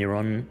 including the one you're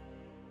on,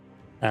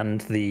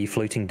 and the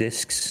floating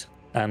discs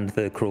and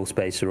the crawl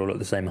space are all at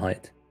the same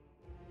height.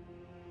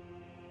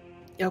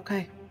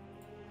 Okay.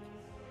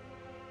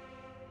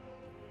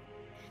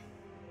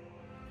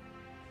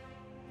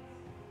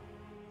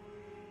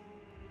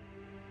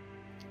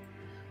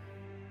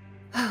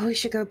 Oh, we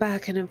should go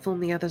back and inform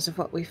the others of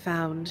what we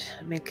found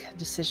and make a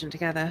decision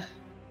together.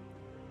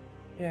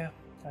 Yeah,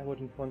 I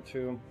wouldn't want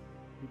to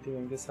be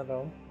doing this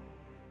alone.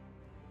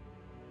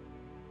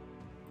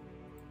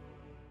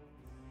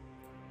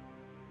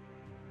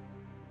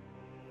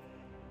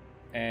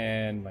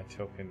 And my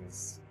token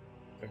is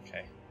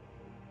okay.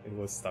 It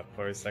was stuck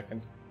for a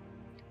second.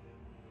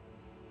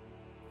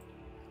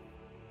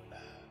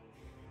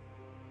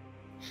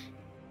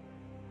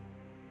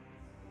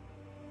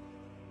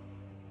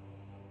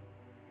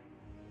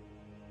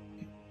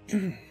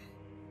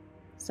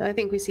 So I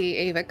think we see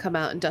Ava come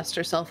out and dust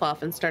herself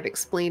off and start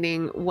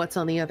explaining what's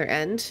on the other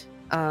end,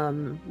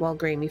 while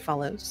Grammy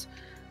follows.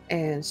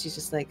 And she's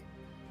just like,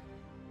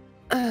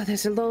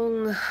 there's a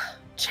long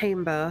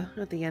chamber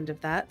at the end of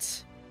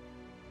that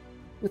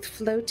with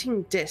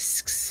floating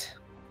discs.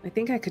 I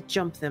think I could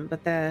jump them,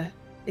 but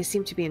they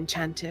seem to be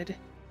enchanted.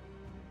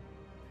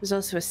 There's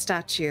also a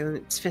statue, and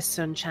its fists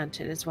are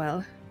enchanted as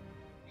well.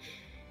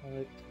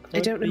 Well, I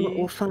don't know what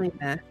we'll find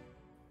there.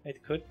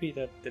 It could be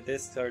that the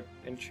discs are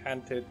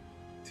enchanted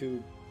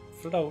to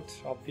float,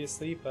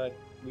 obviously, but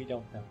we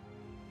don't know.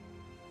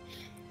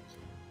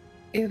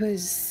 It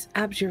was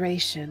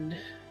abjuration.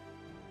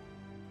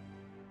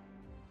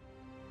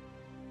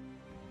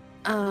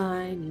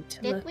 I need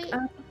to Did look we-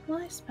 up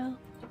my spell.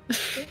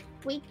 Did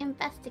we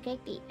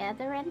investigate the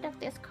other end of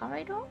this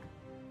corridor?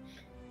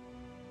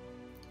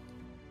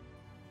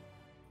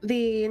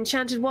 The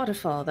enchanted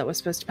waterfall that we're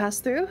supposed to pass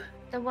through?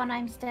 The one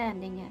I'm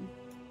standing in.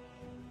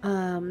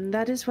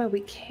 That is where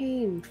we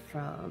came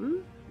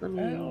from. Let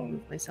me Oh,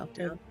 move myself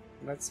down.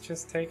 Let's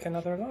just take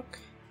another look.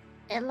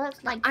 It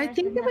looks like I there's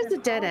think there was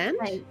another a dead hall end.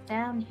 right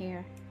down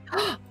here.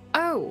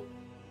 Oh!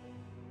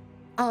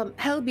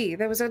 Helby,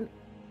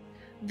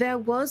 there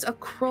was a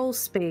crawl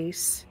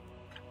space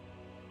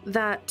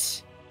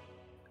that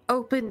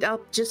opened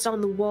up just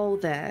on the wall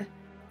there,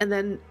 and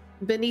then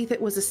beneath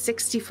it was a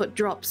 60-foot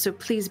drop, so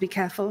please be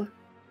careful.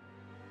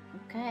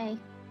 Okay.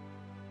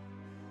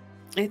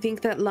 I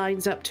think that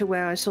lines up to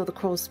where I saw the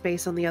crawl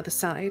space on the other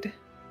side.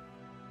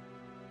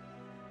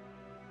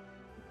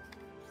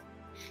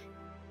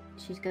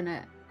 She's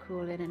gonna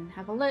crawl in and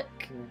have a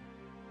look.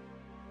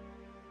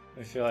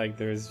 I feel like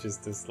there's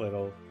just this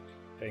little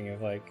thing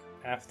of like,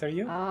 after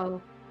you?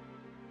 Oh.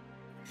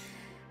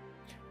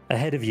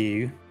 Ahead of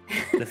you,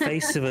 the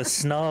face of a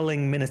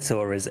snarling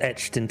minotaur is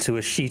etched into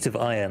a sheet of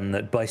iron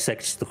that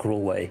bisects the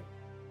crawlway.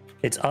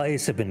 Its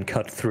eyes have been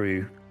cut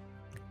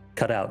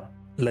out,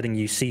 letting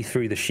you see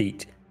through the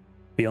sheet,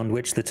 beyond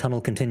which the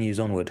tunnel continues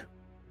onward.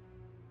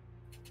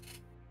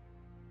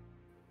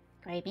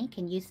 Gravy,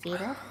 can you see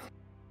this?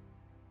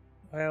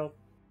 Well,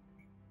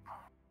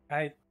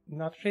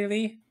 not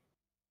really.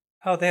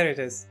 Oh, there it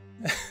is.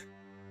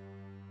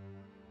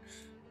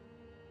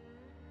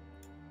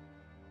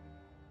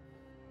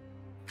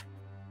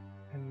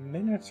 A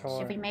minotaur.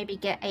 Should we maybe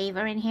get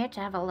Ava in here to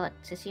have a look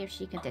to see if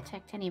she can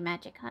detect any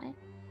magic on it?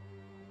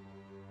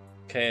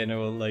 Okay, and I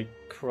will like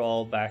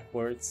crawl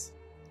backwards.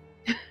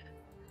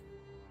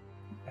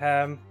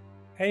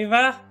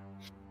 Ava,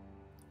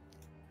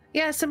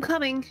 Yes, I'm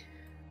coming.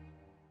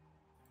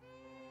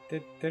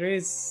 there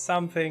is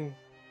something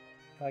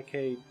like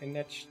a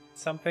niche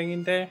something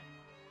in there.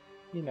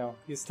 You know,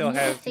 you still Can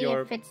you have see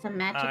your if it's a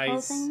magical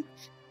eyes.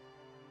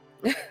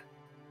 thing?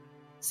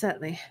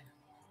 Certainly.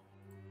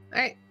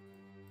 Alright.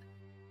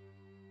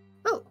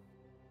 Oh.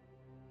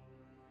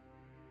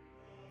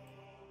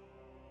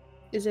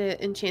 Is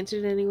it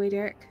enchanted in any way,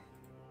 Derek?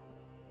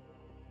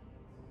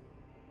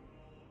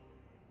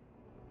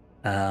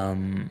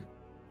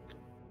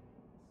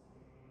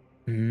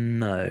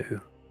 No.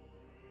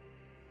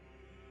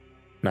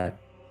 No.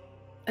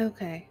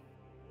 Okay.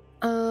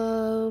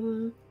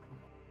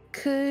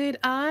 Could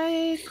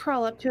I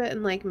crawl up to it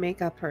and like make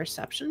a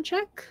perception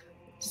check?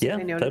 See if Yeah,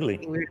 I notice totally.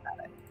 anything weird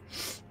about it.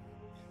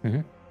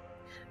 Mhm.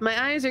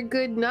 My eyes are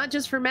good not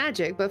just for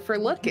magic, but for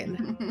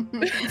looking.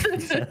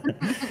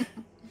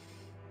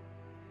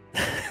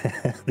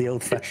 The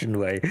old-fashioned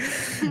way.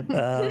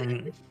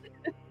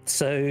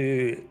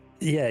 So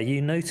yeah,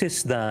 you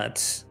notice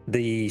that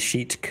the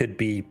sheet could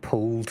be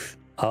pulled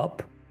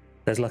up.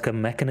 There's like a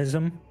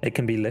mechanism; it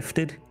can be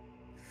lifted.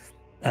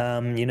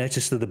 You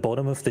notice that the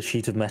bottom of the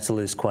sheet of metal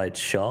is quite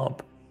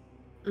sharp,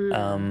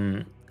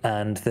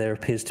 and there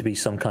appears to be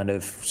some kind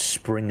of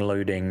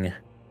spring-loading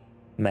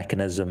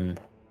mechanism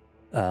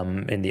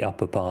in the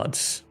upper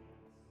parts.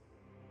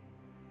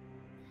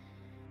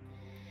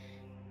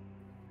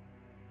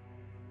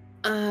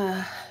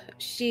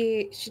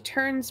 She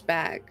turns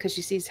back because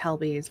she sees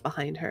Helby is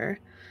behind her,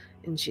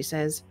 and she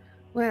says,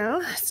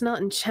 "Well, it's not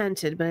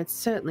enchanted, but it's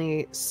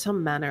certainly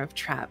some manner of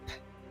trap.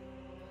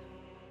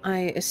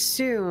 I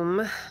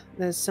assume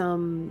there's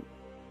some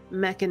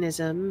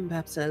mechanism,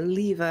 perhaps a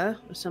lever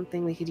or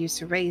something we could use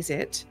to raise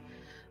it,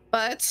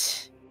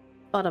 but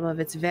bottom of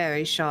it's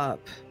very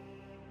sharp.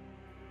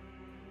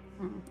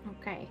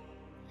 Okay.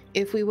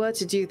 If we were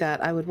to do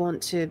that, I would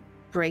want to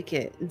break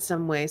it in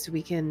some way so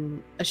we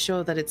can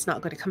assure that it's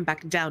not going to come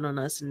back down on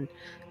us and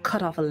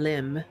cut off a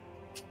limb."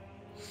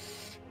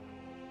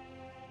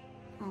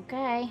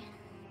 Okay.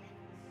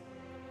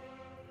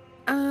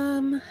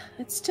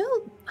 It's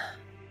still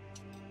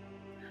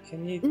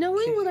Can you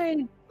knowing what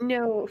I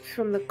know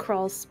from the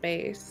crawl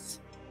space.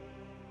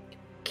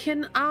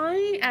 Can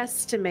I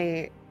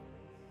estimate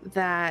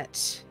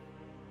that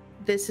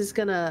this is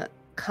gonna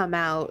come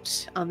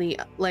out on the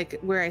like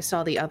where I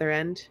saw the other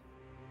end?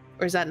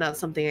 Or is that not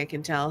something I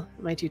can tell?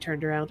 Am I too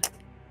turned around?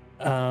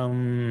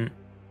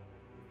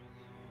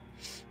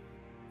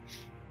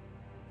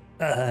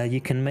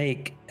 You can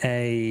make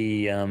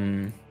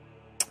a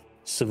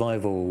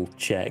survival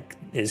check.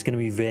 It's going to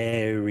be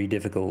very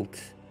difficult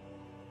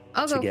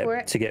I'll go for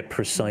it. to get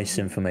precise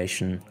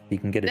information. You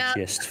can get a Nah.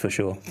 gist for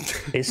sure.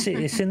 It's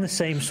in the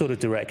same sort of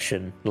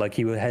direction. Like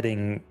you were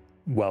heading,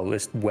 well,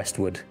 it's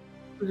westward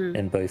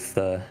in both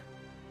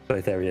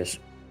areas.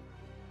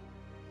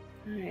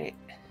 All right.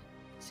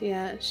 So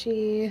yeah,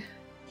 she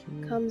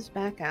comes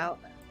back out.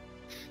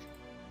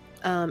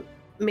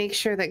 Make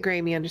sure that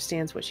Grammy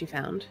understands what she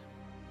found.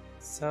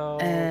 So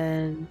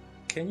And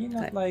can you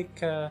not okay.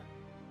 like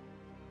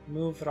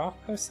move rock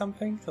or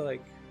something to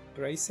like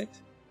brace it?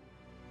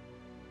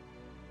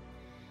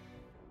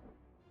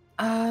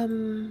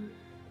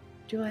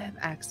 do I have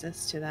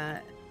access to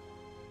that?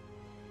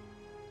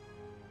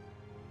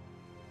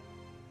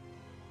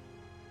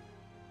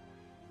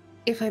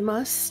 If I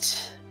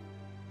must.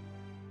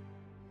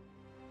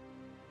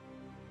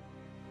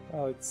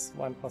 Well, it's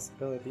one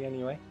possibility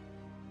anyway.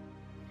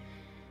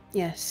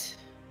 Yes.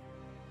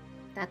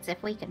 That's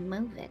if we can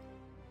move it.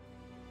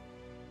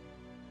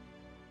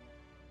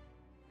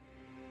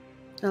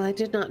 Well, I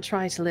did not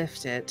try to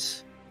lift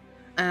it.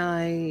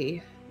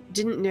 I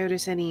didn't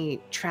notice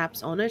any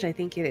traps on it. I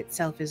think it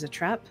itself is a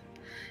trap.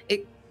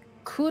 It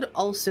could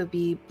also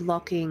be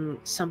blocking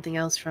something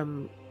else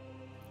from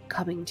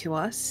coming to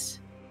us.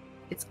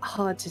 It's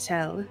hard to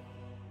tell.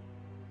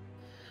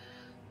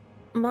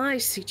 My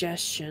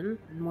suggestion,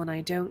 and one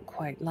I don't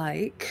quite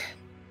like,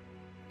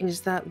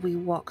 is that we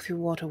walk through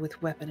water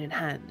with weapon in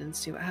hand and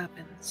see what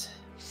happens.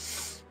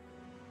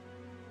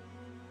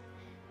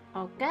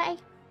 Okay.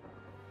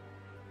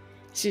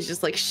 She's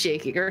just like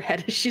shaking her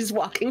head as she's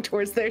walking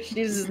towards there.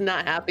 She's just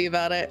not happy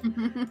about it.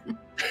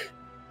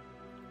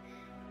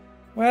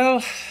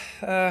 Well,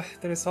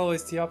 there's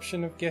always the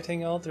option of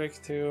getting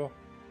Aldrich to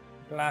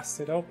blast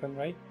it open,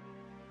 right?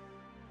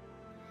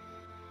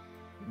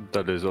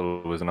 That is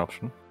always an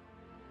option.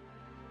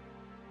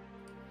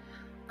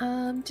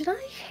 Did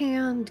I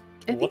hand...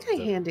 I think I What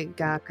the- handed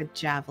Gak a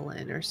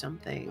javelin or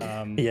something.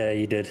 Yeah,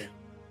 you did.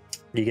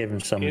 You gave him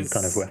some Is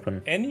kind of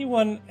weapon.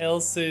 anyone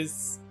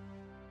else's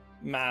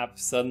map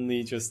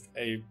suddenly just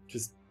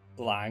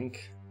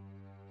blank?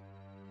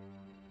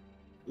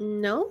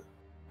 No?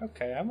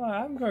 Okay,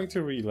 I'm going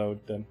to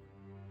reload then.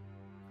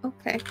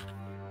 Okay.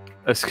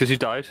 It's because you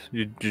died.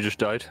 You just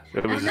died.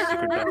 It was a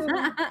secret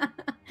death.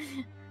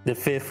 The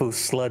fearful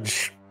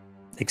sludge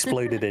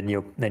exploded in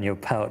your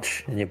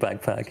pouch, in your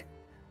backpack.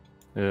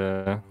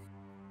 Yeah.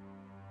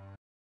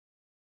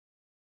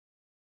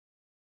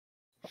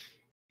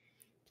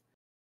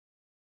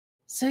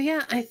 So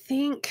yeah, I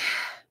think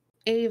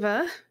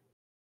Ava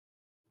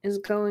is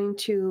going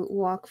to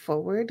walk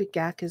forward.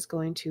 Gak is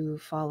going to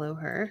follow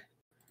her.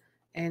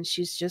 And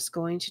she's just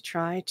going to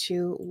try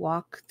to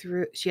walk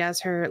through. She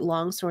has her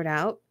longsword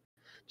out.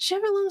 Does she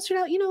have her longsword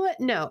out? You know what?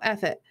 No,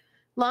 F it.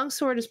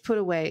 Longsword is put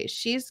away.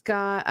 She's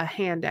got a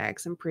hand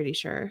axe, I'm pretty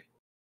sure.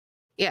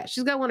 Yeah,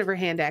 she's got one of her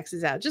hand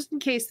axes out, just in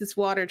case this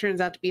water turns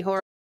out to be horrible.